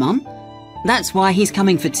muffins, Mum. That's why he's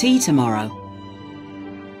coming for tea tomorrow.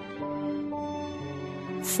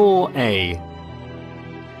 4A.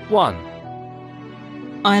 1.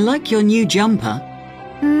 I like your new jumper.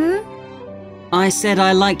 I said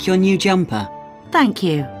I like your new jumper. Thank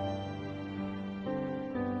you.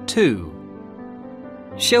 2.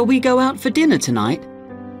 Shall we go out for dinner tonight?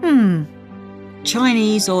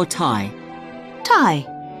 Chinese or Thai? Thai.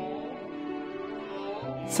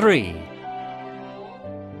 3.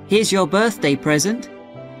 Here's your birthday present.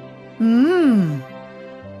 I'm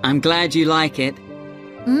glad you like it.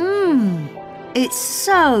 It's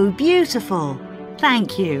so beautiful.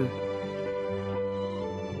 Thank you.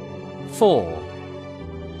 4.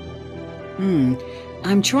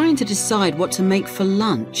 I'm trying to decide what to make for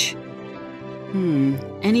lunch.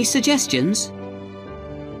 Any suggestions?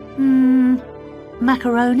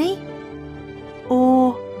 Macaroni?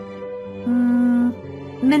 Or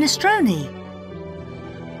minestrone?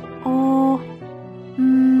 Or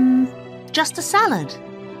just a salad?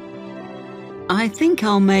 I think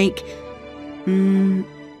I'll make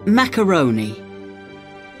macaroni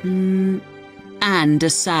and a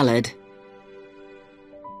salad.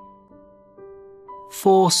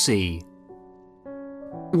 4C.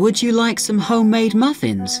 Would you like some homemade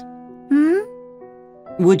muffins?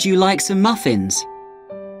 Would you like some muffins?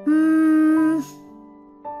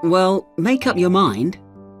 Well, make up your mind.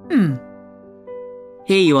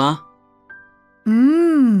 Here you are.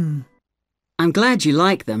 I'm glad you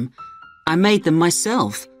like them. I made them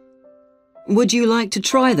myself. Would you like to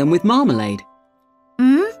try them with marmalade?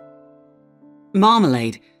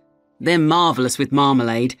 Marmalade. They're marvellous with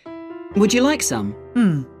marmalade. Would you like some?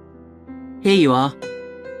 Here you are.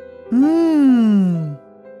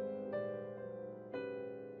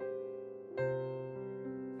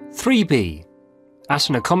 3B. At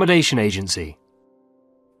an accommodation agency.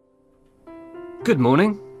 Good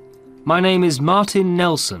morning. My name is Martin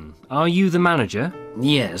Nelson. Are you the manager?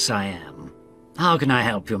 Yes, I am. How can I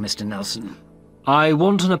help you, Mr. Nelson? I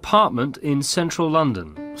want an apartment in central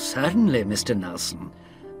London. Certainly, Mr. Nelson.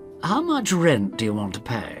 How much rent do you want to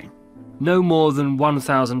pay? No more than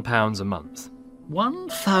 £1,000 a month.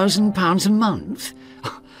 £1,000 a month?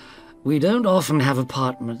 We don't often have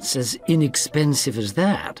apartments as inexpensive as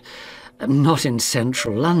that. Not in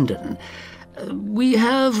central London. We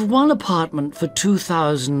have one apartment for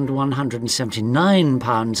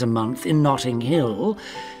 £2,179 a month in Notting Hill.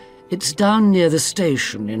 It's down near the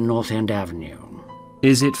station in North End Avenue.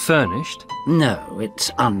 Is it furnished? No, it's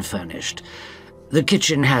unfurnished. The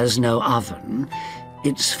kitchen has no oven.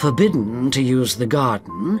 It's forbidden to use the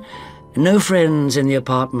garden. No friends in the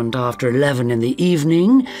apartment after 11 in the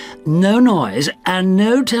evening. No noise and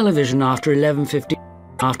no television after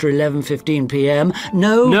 11:15 p.m.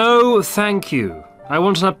 No... No, thank you. I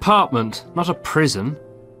want an apartment, not a prison.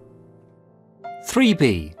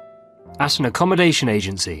 3B. At an accommodation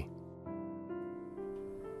agency.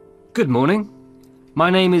 Good morning. My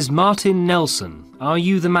name is Martin Nelson. Are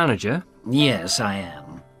you the manager? Yes, I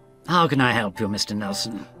am. How can I help you, Mr.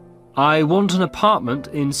 Nelson? I want an apartment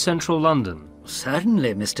in central London.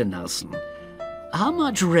 Certainly, Mr. Nelson. How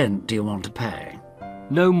much rent do you want to pay?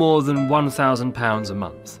 No more than £1,000 a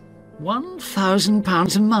month.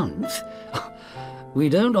 £1,000 a month? We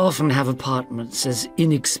don't often have apartments as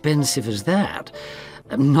inexpensive as that.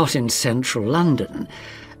 Not in central London.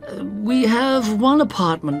 We have one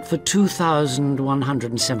apartment for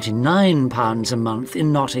 £2,179 a month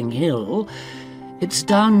in Notting Hill. It's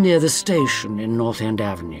down near the station in North End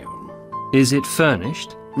Avenue. Is it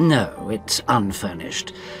furnished? No, it's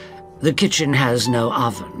unfurnished. The kitchen has no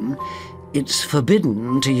oven. It's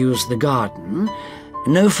forbidden to use the garden.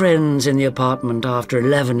 No friends in the apartment after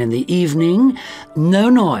 11 in the evening. No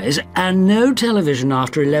noise and no television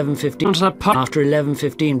after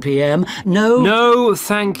 11:15 p.m. No... No,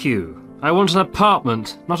 thank you. I want an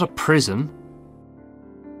apartment, not a prison.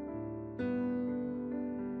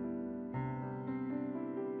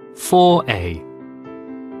 (4A).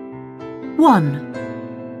 1,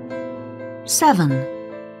 7,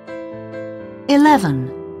 11,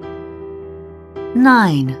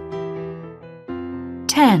 9,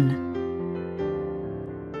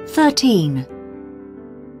 10, 13,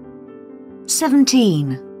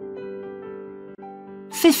 17,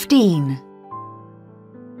 15,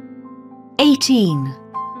 18,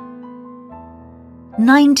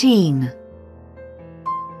 19,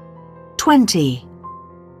 20,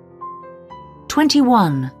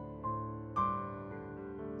 21,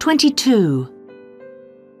 22,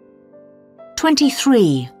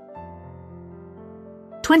 23,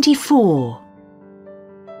 24,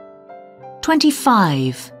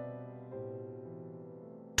 25,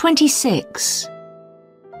 26,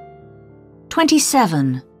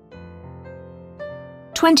 27,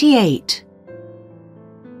 28,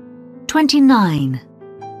 29,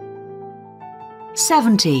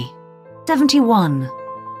 70, 71,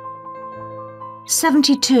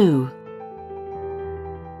 72,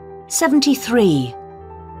 73,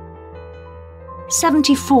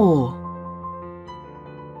 74,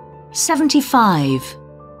 75,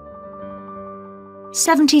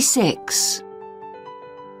 76,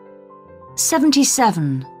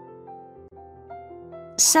 77,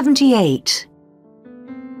 78,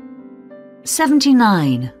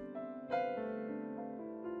 79,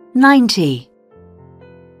 90,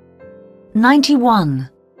 91,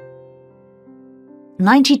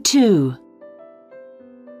 92,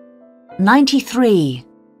 93,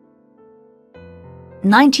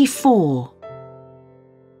 94,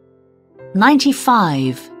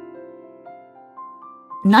 95,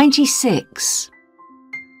 96,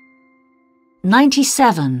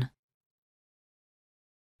 97,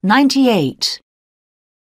 98,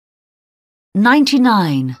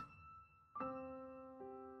 99.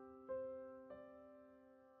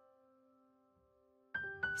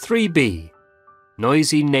 (3B).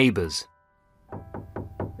 Noisy neighbours.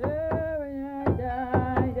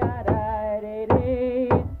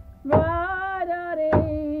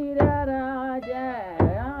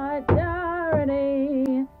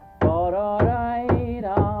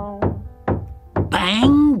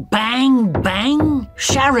 Bang, bang, bang!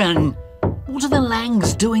 Sharon, what are the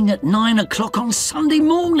Langs doing at 9 o'clock on Sunday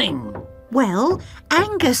morning? Well,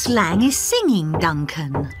 Angus Lang is singing,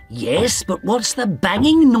 Duncan. Yes, but what's the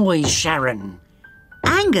banging noise, Sharon?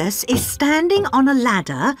 Angus is standing on a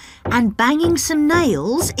ladder and banging some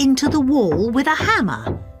nails into the wall with a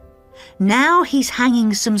hammer. Now he's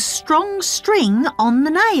hanging some strong string on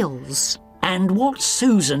the nails. And what's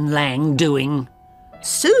Susan Lang doing?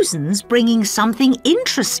 Susan's bringing something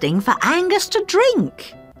interesting for Angus to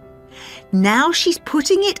drink. Now she's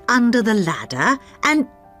putting it under the ladder and...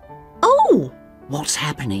 Oh! What's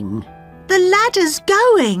happening? The ladder's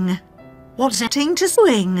going. What's happening to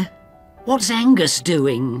swing? What's Angus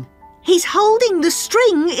doing? He's holding the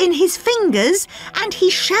string in his fingers and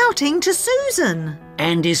he's shouting to Susan.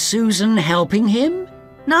 And is Susan helping him?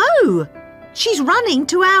 No, she's running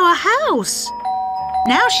to our house.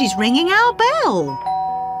 Now she's ringing our bell.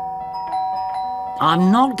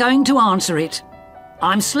 I'm not going to answer it.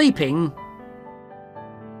 I'm sleeping.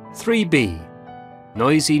 3B.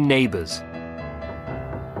 Noisy neighbours.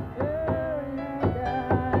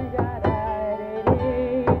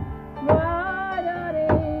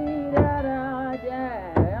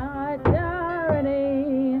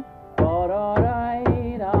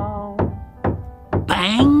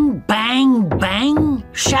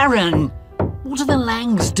 Sharon! What are the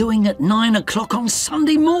Langs doing at 9 o'clock on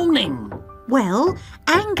Sunday morning? Well,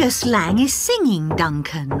 Angus Lang is singing,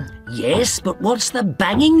 Duncan. Yes, but what's the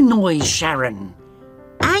banging noise, Sharon?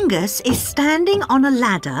 Angus is standing on a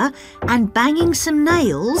ladder and banging some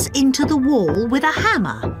nails into the wall with a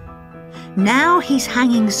hammer. Now he's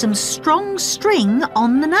hanging some strong string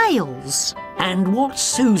on the nails. And what's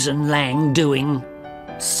Susan Lang doing?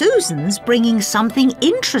 Susan's bringing something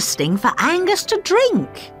interesting for Angus to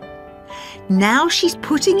drink. Now she's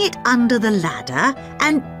putting it under the ladder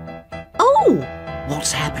and... Oh!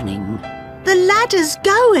 What's happening? The ladder's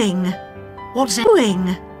going. What's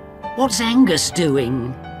Angus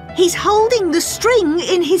doing? He's holding the string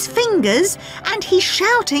in his fingers and he's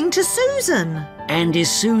shouting to Susan. And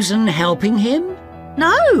is Susan helping him?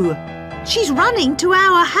 No, she's running to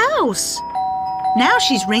our house. Now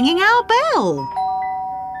she's ringing our bell.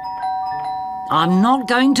 I'm not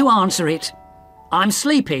going to answer it. I'm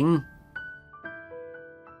sleeping.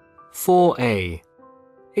 4A.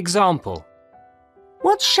 Example.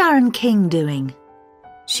 What's Sharon King doing?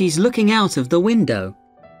 She's looking out of the window.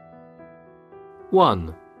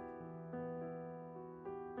 1.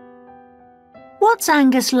 What's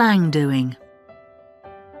Angus Lang doing?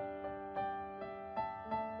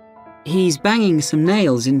 He's banging some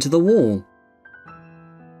nails into the wall.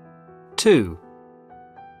 2.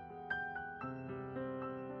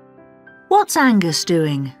 What's Angus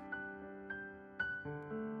doing?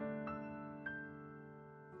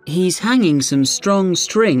 He's hanging some strong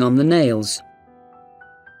string on the nails.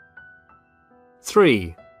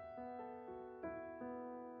 3.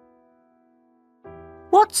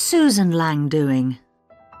 What's Susan Lang doing?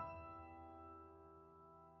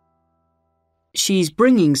 She's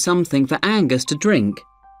bringing something for Angus to drink.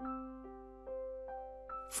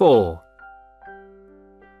 4.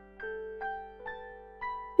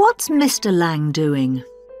 What's Mr. Lang doing?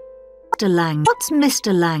 What's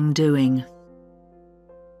Mr. Lang doing?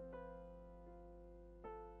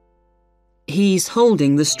 He's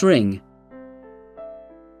holding the string.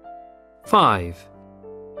 5.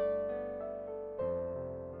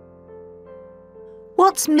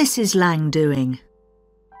 What's Mrs. Lang doing?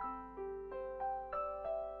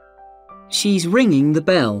 She's ringing the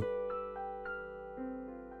bell.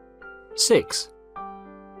 6.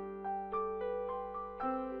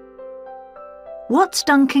 What's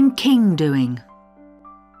Duncan King doing?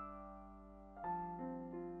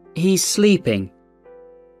 He's sleeping.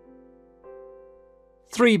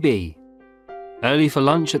 3B. Early for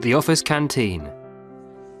lunch at the office canteen.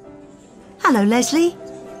 Hello, Leslie.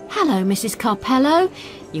 Hello, Mrs. Carpello.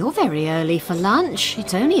 You're very early for lunch.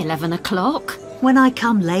 It's only 11 o'clock. When I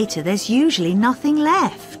come later, there's usually nothing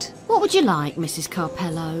left. What would you like, Mrs.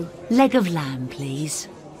 Carpello? Leg of lamb, please.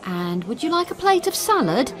 And would you like a plate of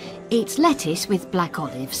salad? It's lettuce with black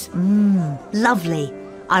olives. Lovely.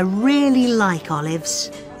 I really like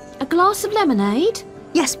olives. A glass of lemonade?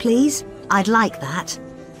 Yes, please. I'd like that.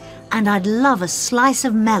 And I'd love a slice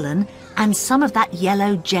of melon and some of that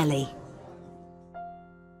yellow jelly.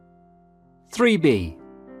 3B.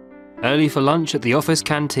 Early for lunch at the office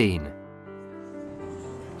canteen.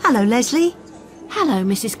 Hello, Leslie. Hello,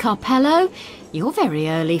 Mrs. Carpello. You're very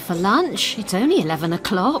early for lunch. It's only 11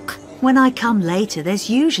 o'clock. When I come later, there's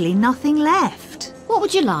usually nothing left. What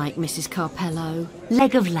would you like, Mrs. Carpello?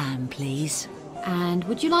 Leg of lamb, please. And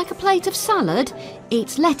would you like a plate of salad?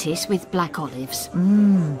 It's lettuce with black olives.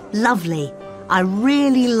 Lovely. I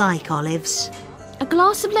really like olives. A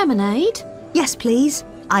glass of lemonade? Yes, please.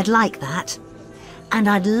 I'd like that. And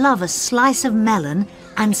I'd love a slice of melon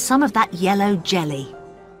and some of that yellow jelly.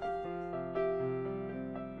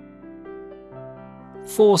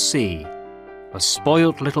 4C. A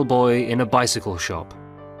spoilt little boy in a bicycle shop.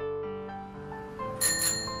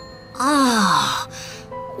 Ah,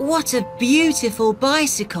 what a beautiful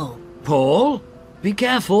bicycle. Paul, be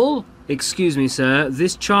careful. Excuse me, sir.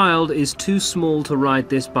 This child is too small to ride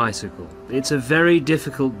this bicycle. It's a very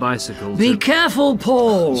difficult bicycle. Be careful,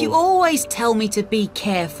 Paul. You always tell me to be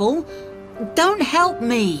careful. Don't help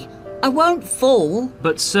me. I won't fall.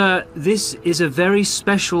 But, sir, this is a very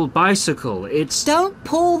special bicycle. It's... Don't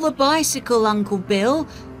pull the bicycle, Uncle Bill.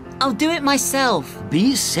 I'll do it myself.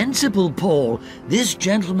 Be sensible, Paul. This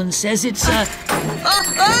gentleman says it's a...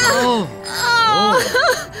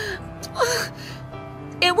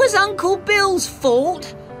 It was Uncle Bill's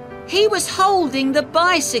fault. He was holding the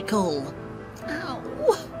bicycle. Ow.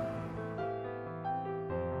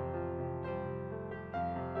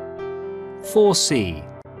 4C.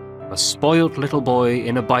 A spoilt little boy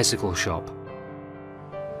in a bicycle shop.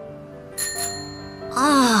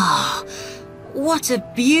 Ah, what a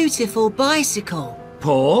beautiful bicycle.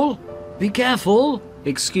 Paul, be careful.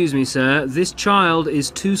 Excuse me, sir. This child is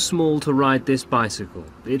too small to ride this bicycle.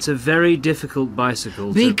 It's a very difficult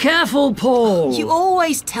bicycle Be careful, Paul! You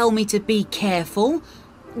always tell me to be careful.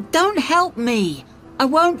 Don't help me. I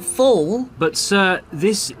won't fall. But, sir,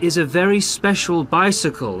 this is a very special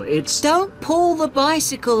bicycle. It's... Don't pull the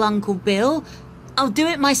bicycle, Uncle Bill. I'll do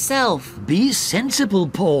it myself. Be sensible,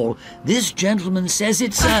 Paul. This gentleman says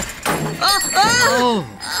it's a...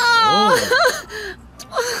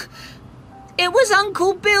 It was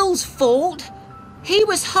Uncle Bill's fault. He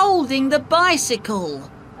was holding the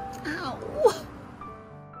bicycle. Ow.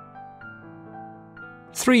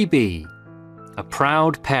 3B. A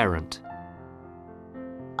proud parent.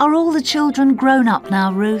 Are all the children grown up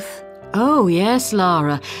now, Ruth? Oh, yes,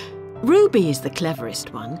 Lara. Ruby is the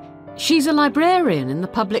cleverest one. She's a librarian in the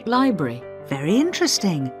public library. Very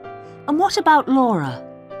interesting. And what about Laura?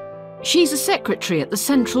 She's a secretary at the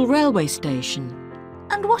Central Railway Station.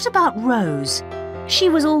 And what about Rose? She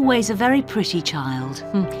was always a very pretty child.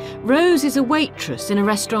 Rose is a waitress in a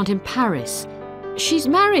restaurant in Paris. She's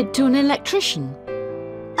married to an electrician.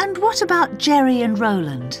 And what about Jerry and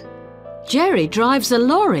Roland? Jerry drives a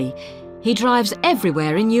lorry. He drives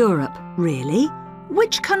everywhere in Europe. Really?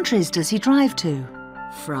 Which countries does he drive to?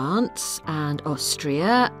 France and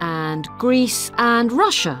Austria and Greece and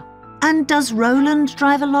Russia. And does Roland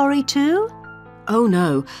drive a lorry too? Oh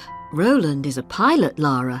no, Roland is a pilot,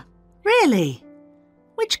 Lara. Really?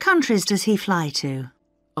 Which countries does he fly to?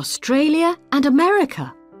 Australia and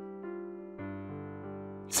America.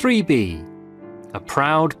 3B. A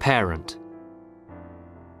proud parent.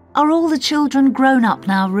 Are all the children grown up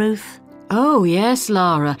now, Ruth? Oh, yes,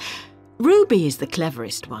 Lara. Ruby is the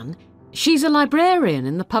cleverest one. She's a librarian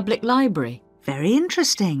in the public library. Very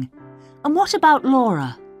interesting. And what about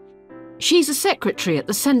Laura? She's a secretary at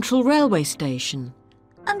the Central Railway Station.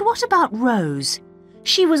 And what about Rose?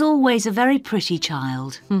 She was always a very pretty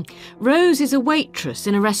child. Rose is a waitress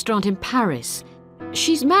in a restaurant in Paris.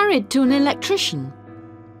 She's married to an electrician.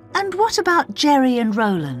 And what about Jerry and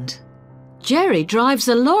Roland? Jerry drives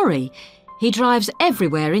a lorry. He drives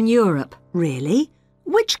everywhere in Europe. Really?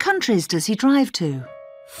 Which countries does he drive to?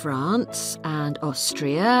 France and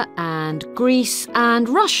Austria and Greece and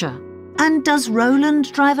Russia. And does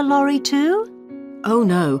Roland drive a lorry too? Oh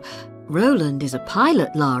no, Roland is a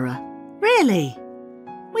pilot, Lara. Really?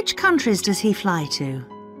 Which countries does he fly to?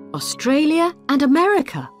 Australia and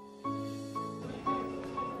America.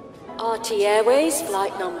 RT Airways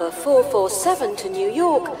flight number 447 to New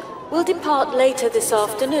York will depart later this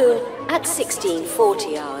afternoon at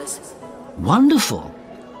 16:40 hours. Wonderful.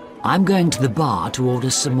 I'm going to the bar to order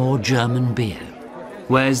some more German beer.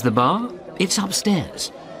 Where's the bar? It's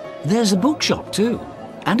upstairs. There's a bookshop too,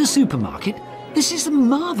 and a supermarket. This is a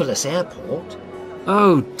marvellous airport.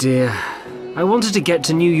 Oh dear. I wanted to get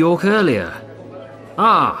to New York earlier.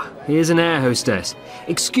 Ah, here's an air hostess.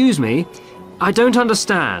 Excuse me, I don't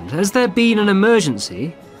understand. Has there been an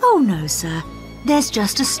emergency? Oh no, sir. There's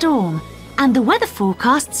just a storm, and the weather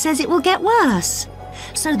forecast says it will get worse.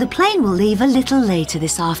 So the plane will leave a little later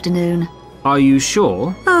this afternoon. Are you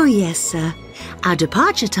sure? Oh yes, sir. Our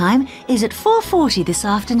departure time is at 4:40 this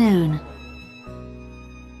afternoon.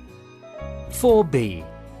 4B.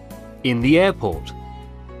 In the airport.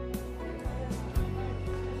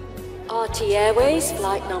 RT Airways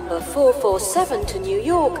flight number 447 to New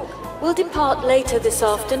York will depart later this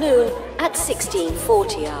afternoon at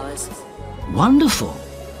 16:40 hours. Wonderful.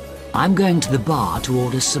 I'm going to the bar to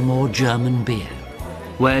order some more German beer.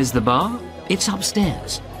 Where's the bar? It's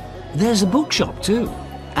upstairs. There's a bookshop too,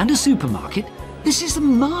 and a supermarket. This is a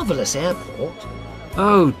marvellous airport.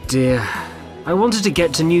 Oh dear. I wanted to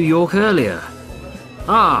get to New York earlier.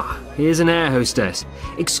 Ah, here's an air hostess.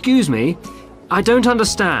 Excuse me, I don't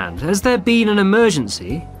understand. Has there been an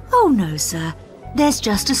emergency? Oh no, sir. There's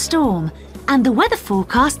just a storm, and the weather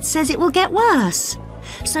forecast says it will get worse.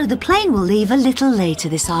 So the plane will leave a little later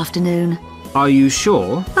this afternoon. Are you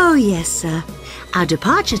sure? Oh yes, sir. Our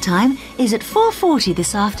departure time is at 4:40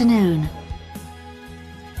 this afternoon.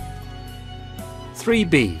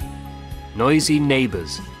 3B. Noisy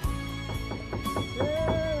neighbours.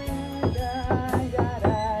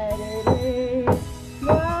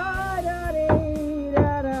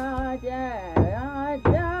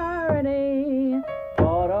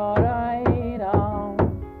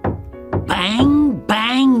 Bang,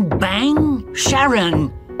 bang, bang. Sharon,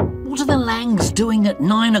 what are the Langs doing at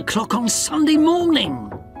 9 o'clock on Sunday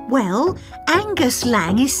morning? Well, Angus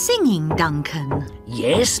Lang is singing, Duncan.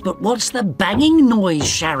 Yes, but what's the banging noise,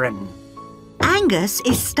 Sharon? Angus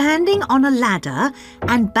is standing on a ladder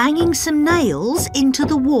and banging some nails into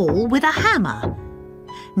the wall with a hammer.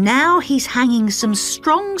 Now he's hanging some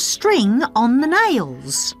strong string on the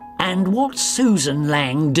nails. And what's Susan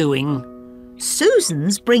Lang doing?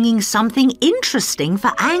 Susan's bringing something interesting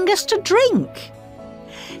for Angus to drink.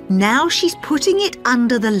 Now she's putting it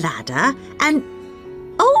under the ladder and...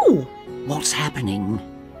 Oh! What's happening?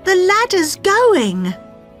 The ladder's going.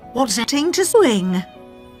 What's setting to swing?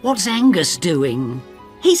 What's Angus doing?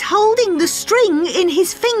 He's holding the string in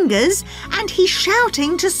his fingers and he's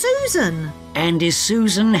shouting to Susan. And is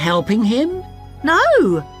Susan helping him?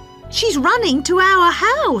 No, she's running to our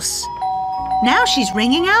house. Now she's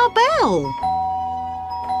ringing our bell.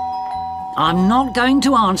 I'm not going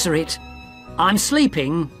to answer it. I'm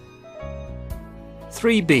sleeping.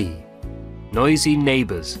 3B. Noisy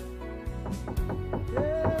neighbours.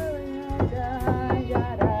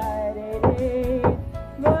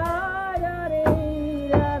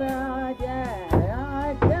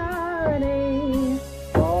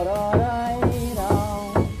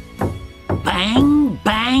 Bang,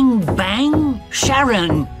 bang, bang.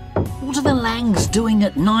 Sharon, what are the Langs doing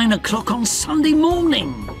at 9 o'clock on Sunday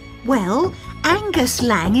morning? Well, Angus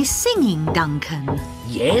Lang is singing, Duncan.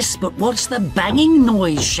 Yes, but what's the banging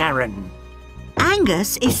noise, Sharon?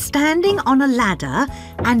 Angus is standing on a ladder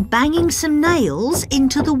and banging some nails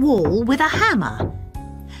into the wall with a hammer.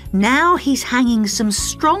 Now he's hanging some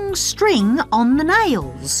strong string on the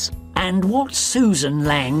nails. And what's Susan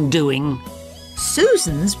Lang doing?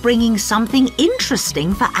 Susan's bringing something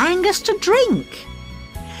interesting for Angus to drink.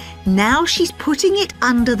 Now she's putting it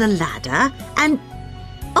under the ladder and...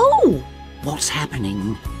 Oh! What's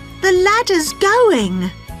happening? The ladder's going.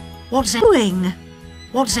 What's doing?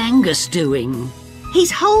 What's Angus doing?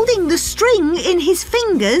 He's holding the string in his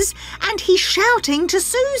fingers and he's shouting to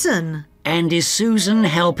Susan. And is Susan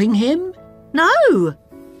helping him? No,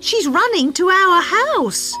 she's running to our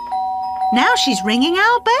house. Now she's ringing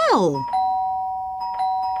our bell.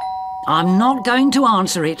 I'm not going to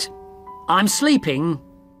answer it. I'm sleeping.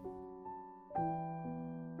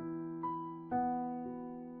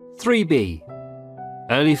 3B.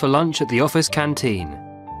 Early for lunch at the office canteen.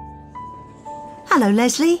 Hello,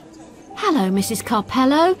 Leslie. Hello, Mrs.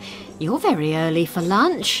 Carpello. You're very early for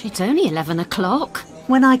lunch. It's only 11 o'clock.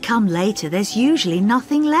 When I come later, there's usually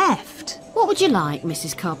nothing left. What would you like,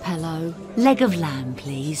 Mrs. Carpello? Leg of lamb,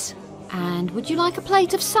 please. And would you like a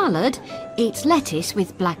plate of salad? It's lettuce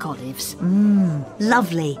with black olives.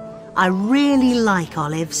 Lovely. I really like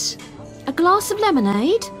olives. A glass of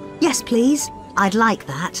lemonade? Yes, please. I'd like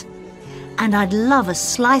that. And I'd love a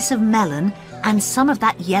slice of melon and some of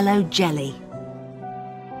that yellow jelly.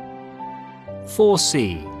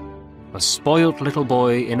 4C. A spoilt little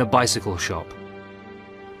boy in a bicycle shop.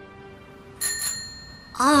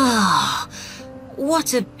 Ah,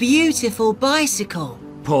 what a beautiful bicycle.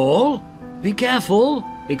 Paul, be careful.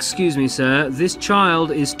 Excuse me, sir. This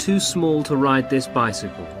child is too small to ride this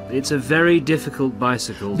bicycle. It's a very difficult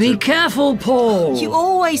bicycle. Be careful, Paul. You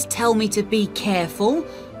always tell me to be careful.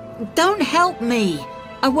 Don't help me.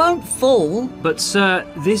 I won't fall. But, sir,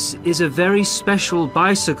 this is a very special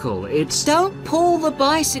bicycle. It's... Don't pull the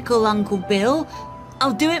bicycle, Uncle Bill.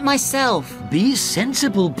 I'll do it myself. Be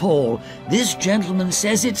sensible, Paul. This gentleman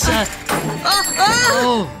says it's a...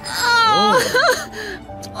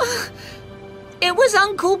 It was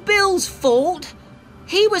Uncle Bill's fault.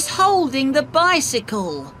 He was holding the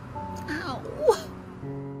bicycle. Ow.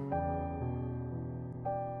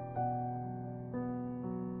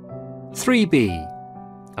 3B.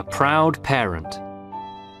 A proud parent.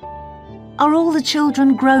 Are all the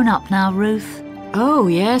children grown up now, Ruth? Oh,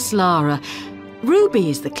 yes, Lara. Ruby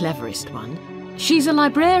is the cleverest one. She's a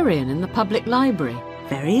librarian in the public library.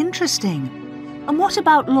 Very interesting. And what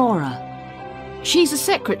about Laura? She's a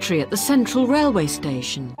secretary at the Central Railway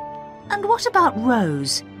Station. And what about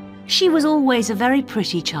Rose? She was always a very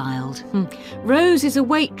pretty child. Rose is a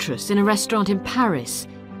waitress in a restaurant in Paris.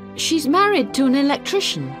 She's married to an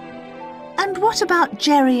electrician. And what about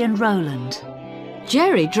Jerry and Roland?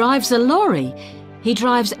 Jerry drives a lorry. He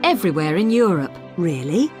drives everywhere in Europe.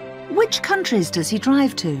 Really? Which countries does he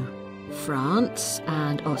drive to? France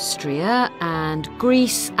and Austria and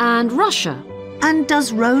Greece and Russia. And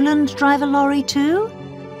does Roland drive a lorry too?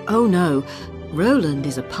 Oh no, Roland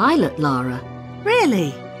is a pilot, Lara. Really?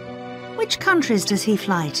 Which countries does he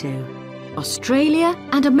fly to? Australia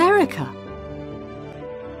and America.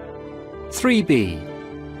 3B.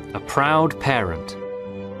 A proud parent.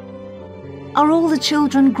 Are all the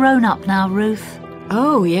children grown up now, Ruth?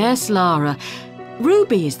 Oh, yes, Lara.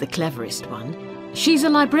 Ruby is the cleverest one. She's a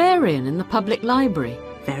librarian in the public library.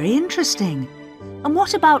 Very interesting. And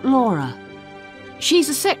what about Laura? She's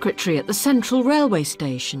a secretary at the Central Railway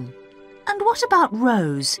Station. And what about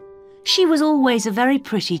Rose? She was always a very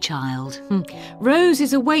pretty child. Rose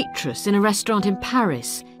is a waitress in a restaurant in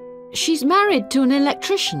Paris. She's married to an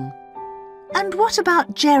electrician. And what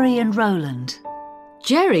about Jerry and Roland?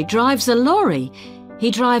 Jerry drives a lorry. He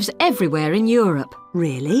drives everywhere in Europe.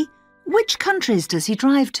 Really? Which countries does he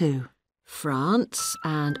drive to? France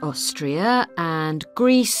and Austria and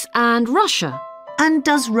Greece and Russia. And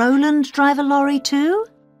does Roland drive a lorry too?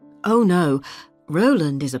 Oh no,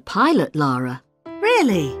 Roland is a pilot, Lara.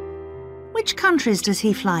 Really? Which countries does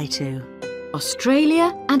he fly to?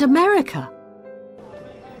 Australia and America.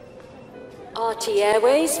 RT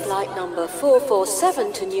Airways flight number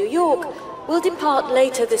 447 to New York will depart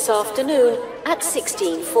later this afternoon at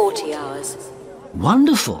 16:40 hours.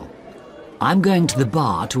 Wonderful. I'm going to the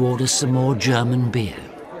bar to order some more German beer.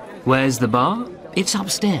 Where's the bar? It's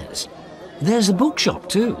upstairs. There's a bookshop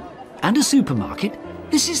too, and a supermarket.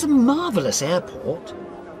 This is a marvellous airport.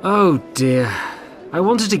 Oh dear. I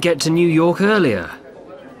wanted to get to New York earlier.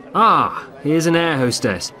 Ah, here's an air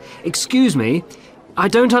hostess. Excuse me, I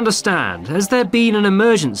don't understand. Has there been an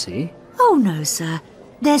emergency? Oh no, sir.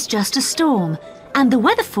 There's just a storm, and the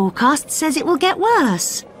weather forecast says it will get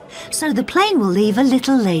worse. So the plane will leave a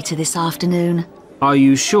little later this afternoon. Are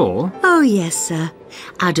you sure? Oh yes, sir.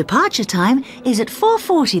 Our departure time is at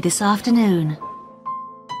 4:40 this afternoon.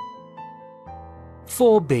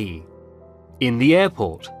 4B. In the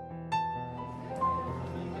airport.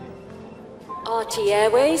 RT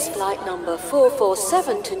Airways flight number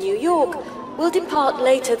 447 to New York will depart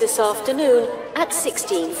later this afternoon at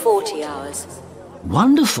 16:40 hours.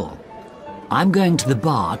 Wonderful. I'm going to the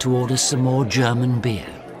bar to order some more German beer.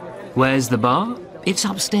 Where's the bar? It's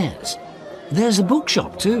upstairs. There's a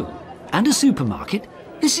bookshop too, and a supermarket.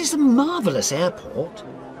 This is a marvellous airport.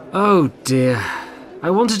 Oh dear. I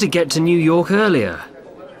wanted to get to New York earlier.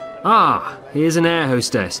 Ah, here's an air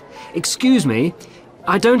hostess. Excuse me,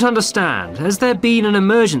 I don't understand. Has there been an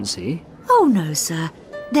emergency? Oh no, sir.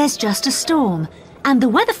 There's just a storm, and the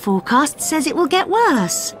weather forecast says it will get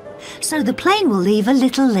worse. So the plane will leave a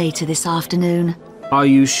little later this afternoon. Are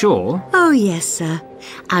you sure? Oh yes, sir.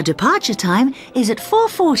 Our departure time is at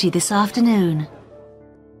 4:40 this afternoon.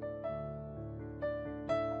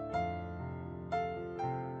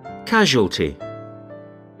 Casualty.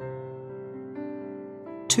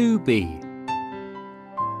 2B.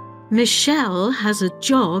 Michelle has a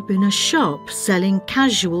job in a shop selling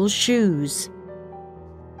casual shoes.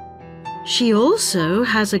 She also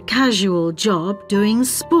has a casual job doing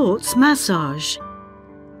sports massage.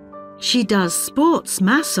 She does sports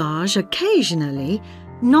massage occasionally,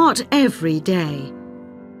 not every day.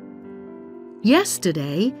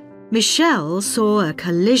 Yesterday, Michelle saw a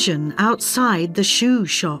collision outside the shoe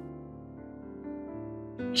shop.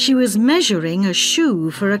 She was measuring a shoe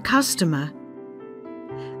for a customer.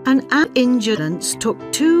 An ambulance took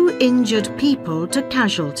 2 injured people to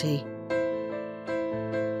casualty.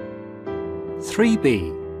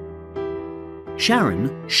 3B. Sharon,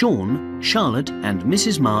 Sean, Charlotte and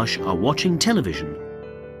Mrs. Marsh are watching television.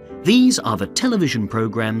 These are the television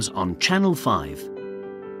programmes on Channel 5.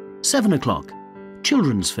 7 o'clock,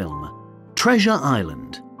 children's film, Treasure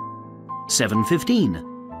Island. 7:15,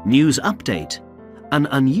 news update, an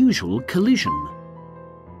unusual collision.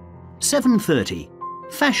 7:30,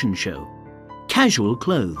 fashion show, casual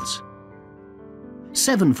clothes.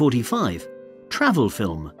 7:45, travel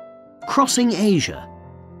film, Crossing Asia.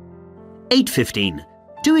 8:15,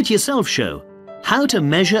 do-it-yourself show, how to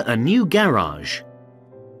measure a new garage.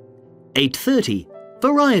 8:30,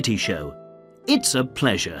 variety show, it's a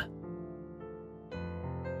pleasure.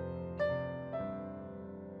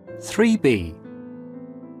 3B.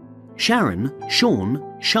 Sharon, Sean,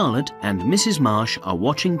 Charlotte and Mrs. Marsh are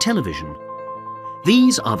watching television.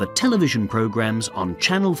 These are the television programmes on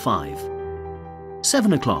Channel 5.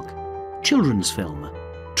 7 o'clock, children's film,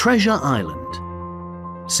 Treasure Island.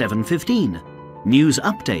 7:15, news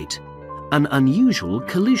update, an unusual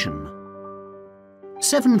collision.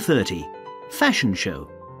 7:30, fashion show,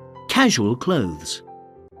 casual clothes.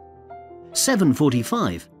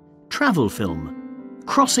 7:45, travel film,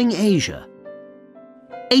 Crossing Asia.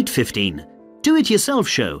 8:15, do-it-yourself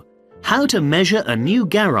show, how to measure a new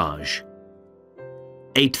garage.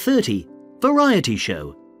 8:30, variety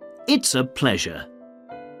show, it's a pleasure.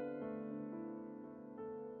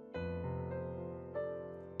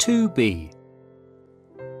 2B.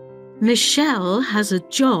 Michelle has a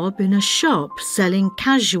job in a shop selling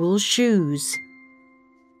casual shoes.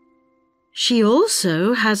 She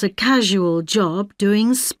also has a casual job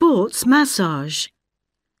doing sports massage.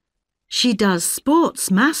 She does sports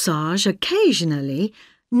massage occasionally,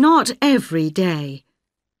 not every day.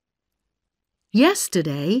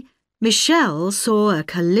 Yesterday, Michelle saw a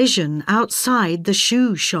collision outside the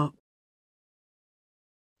shoe shop.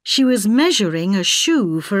 She was measuring a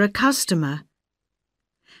shoe for a customer.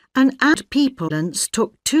 An ambulance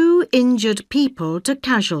took 2 injured people to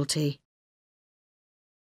casualty.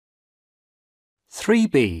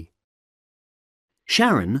 3B.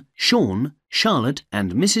 Sharon, Sean, Charlotte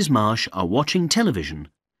and Mrs. Marsh are watching television.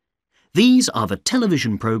 These are the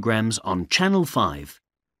television programmes on Channel 5.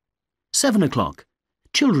 7 o'clock,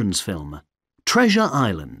 children's film, Treasure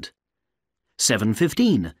Island.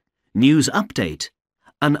 7:15, news update,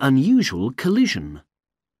 an unusual collision.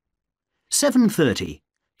 7:30,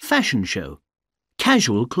 fashion show,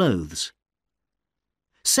 casual clothes.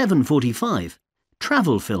 7:45,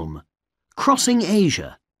 travel film, Crossing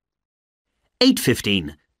Asia.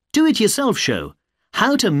 8:15, do-it-yourself show,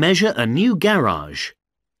 how to measure a new garage.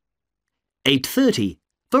 8:30,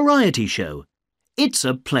 variety show, It's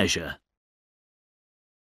a Pleasure.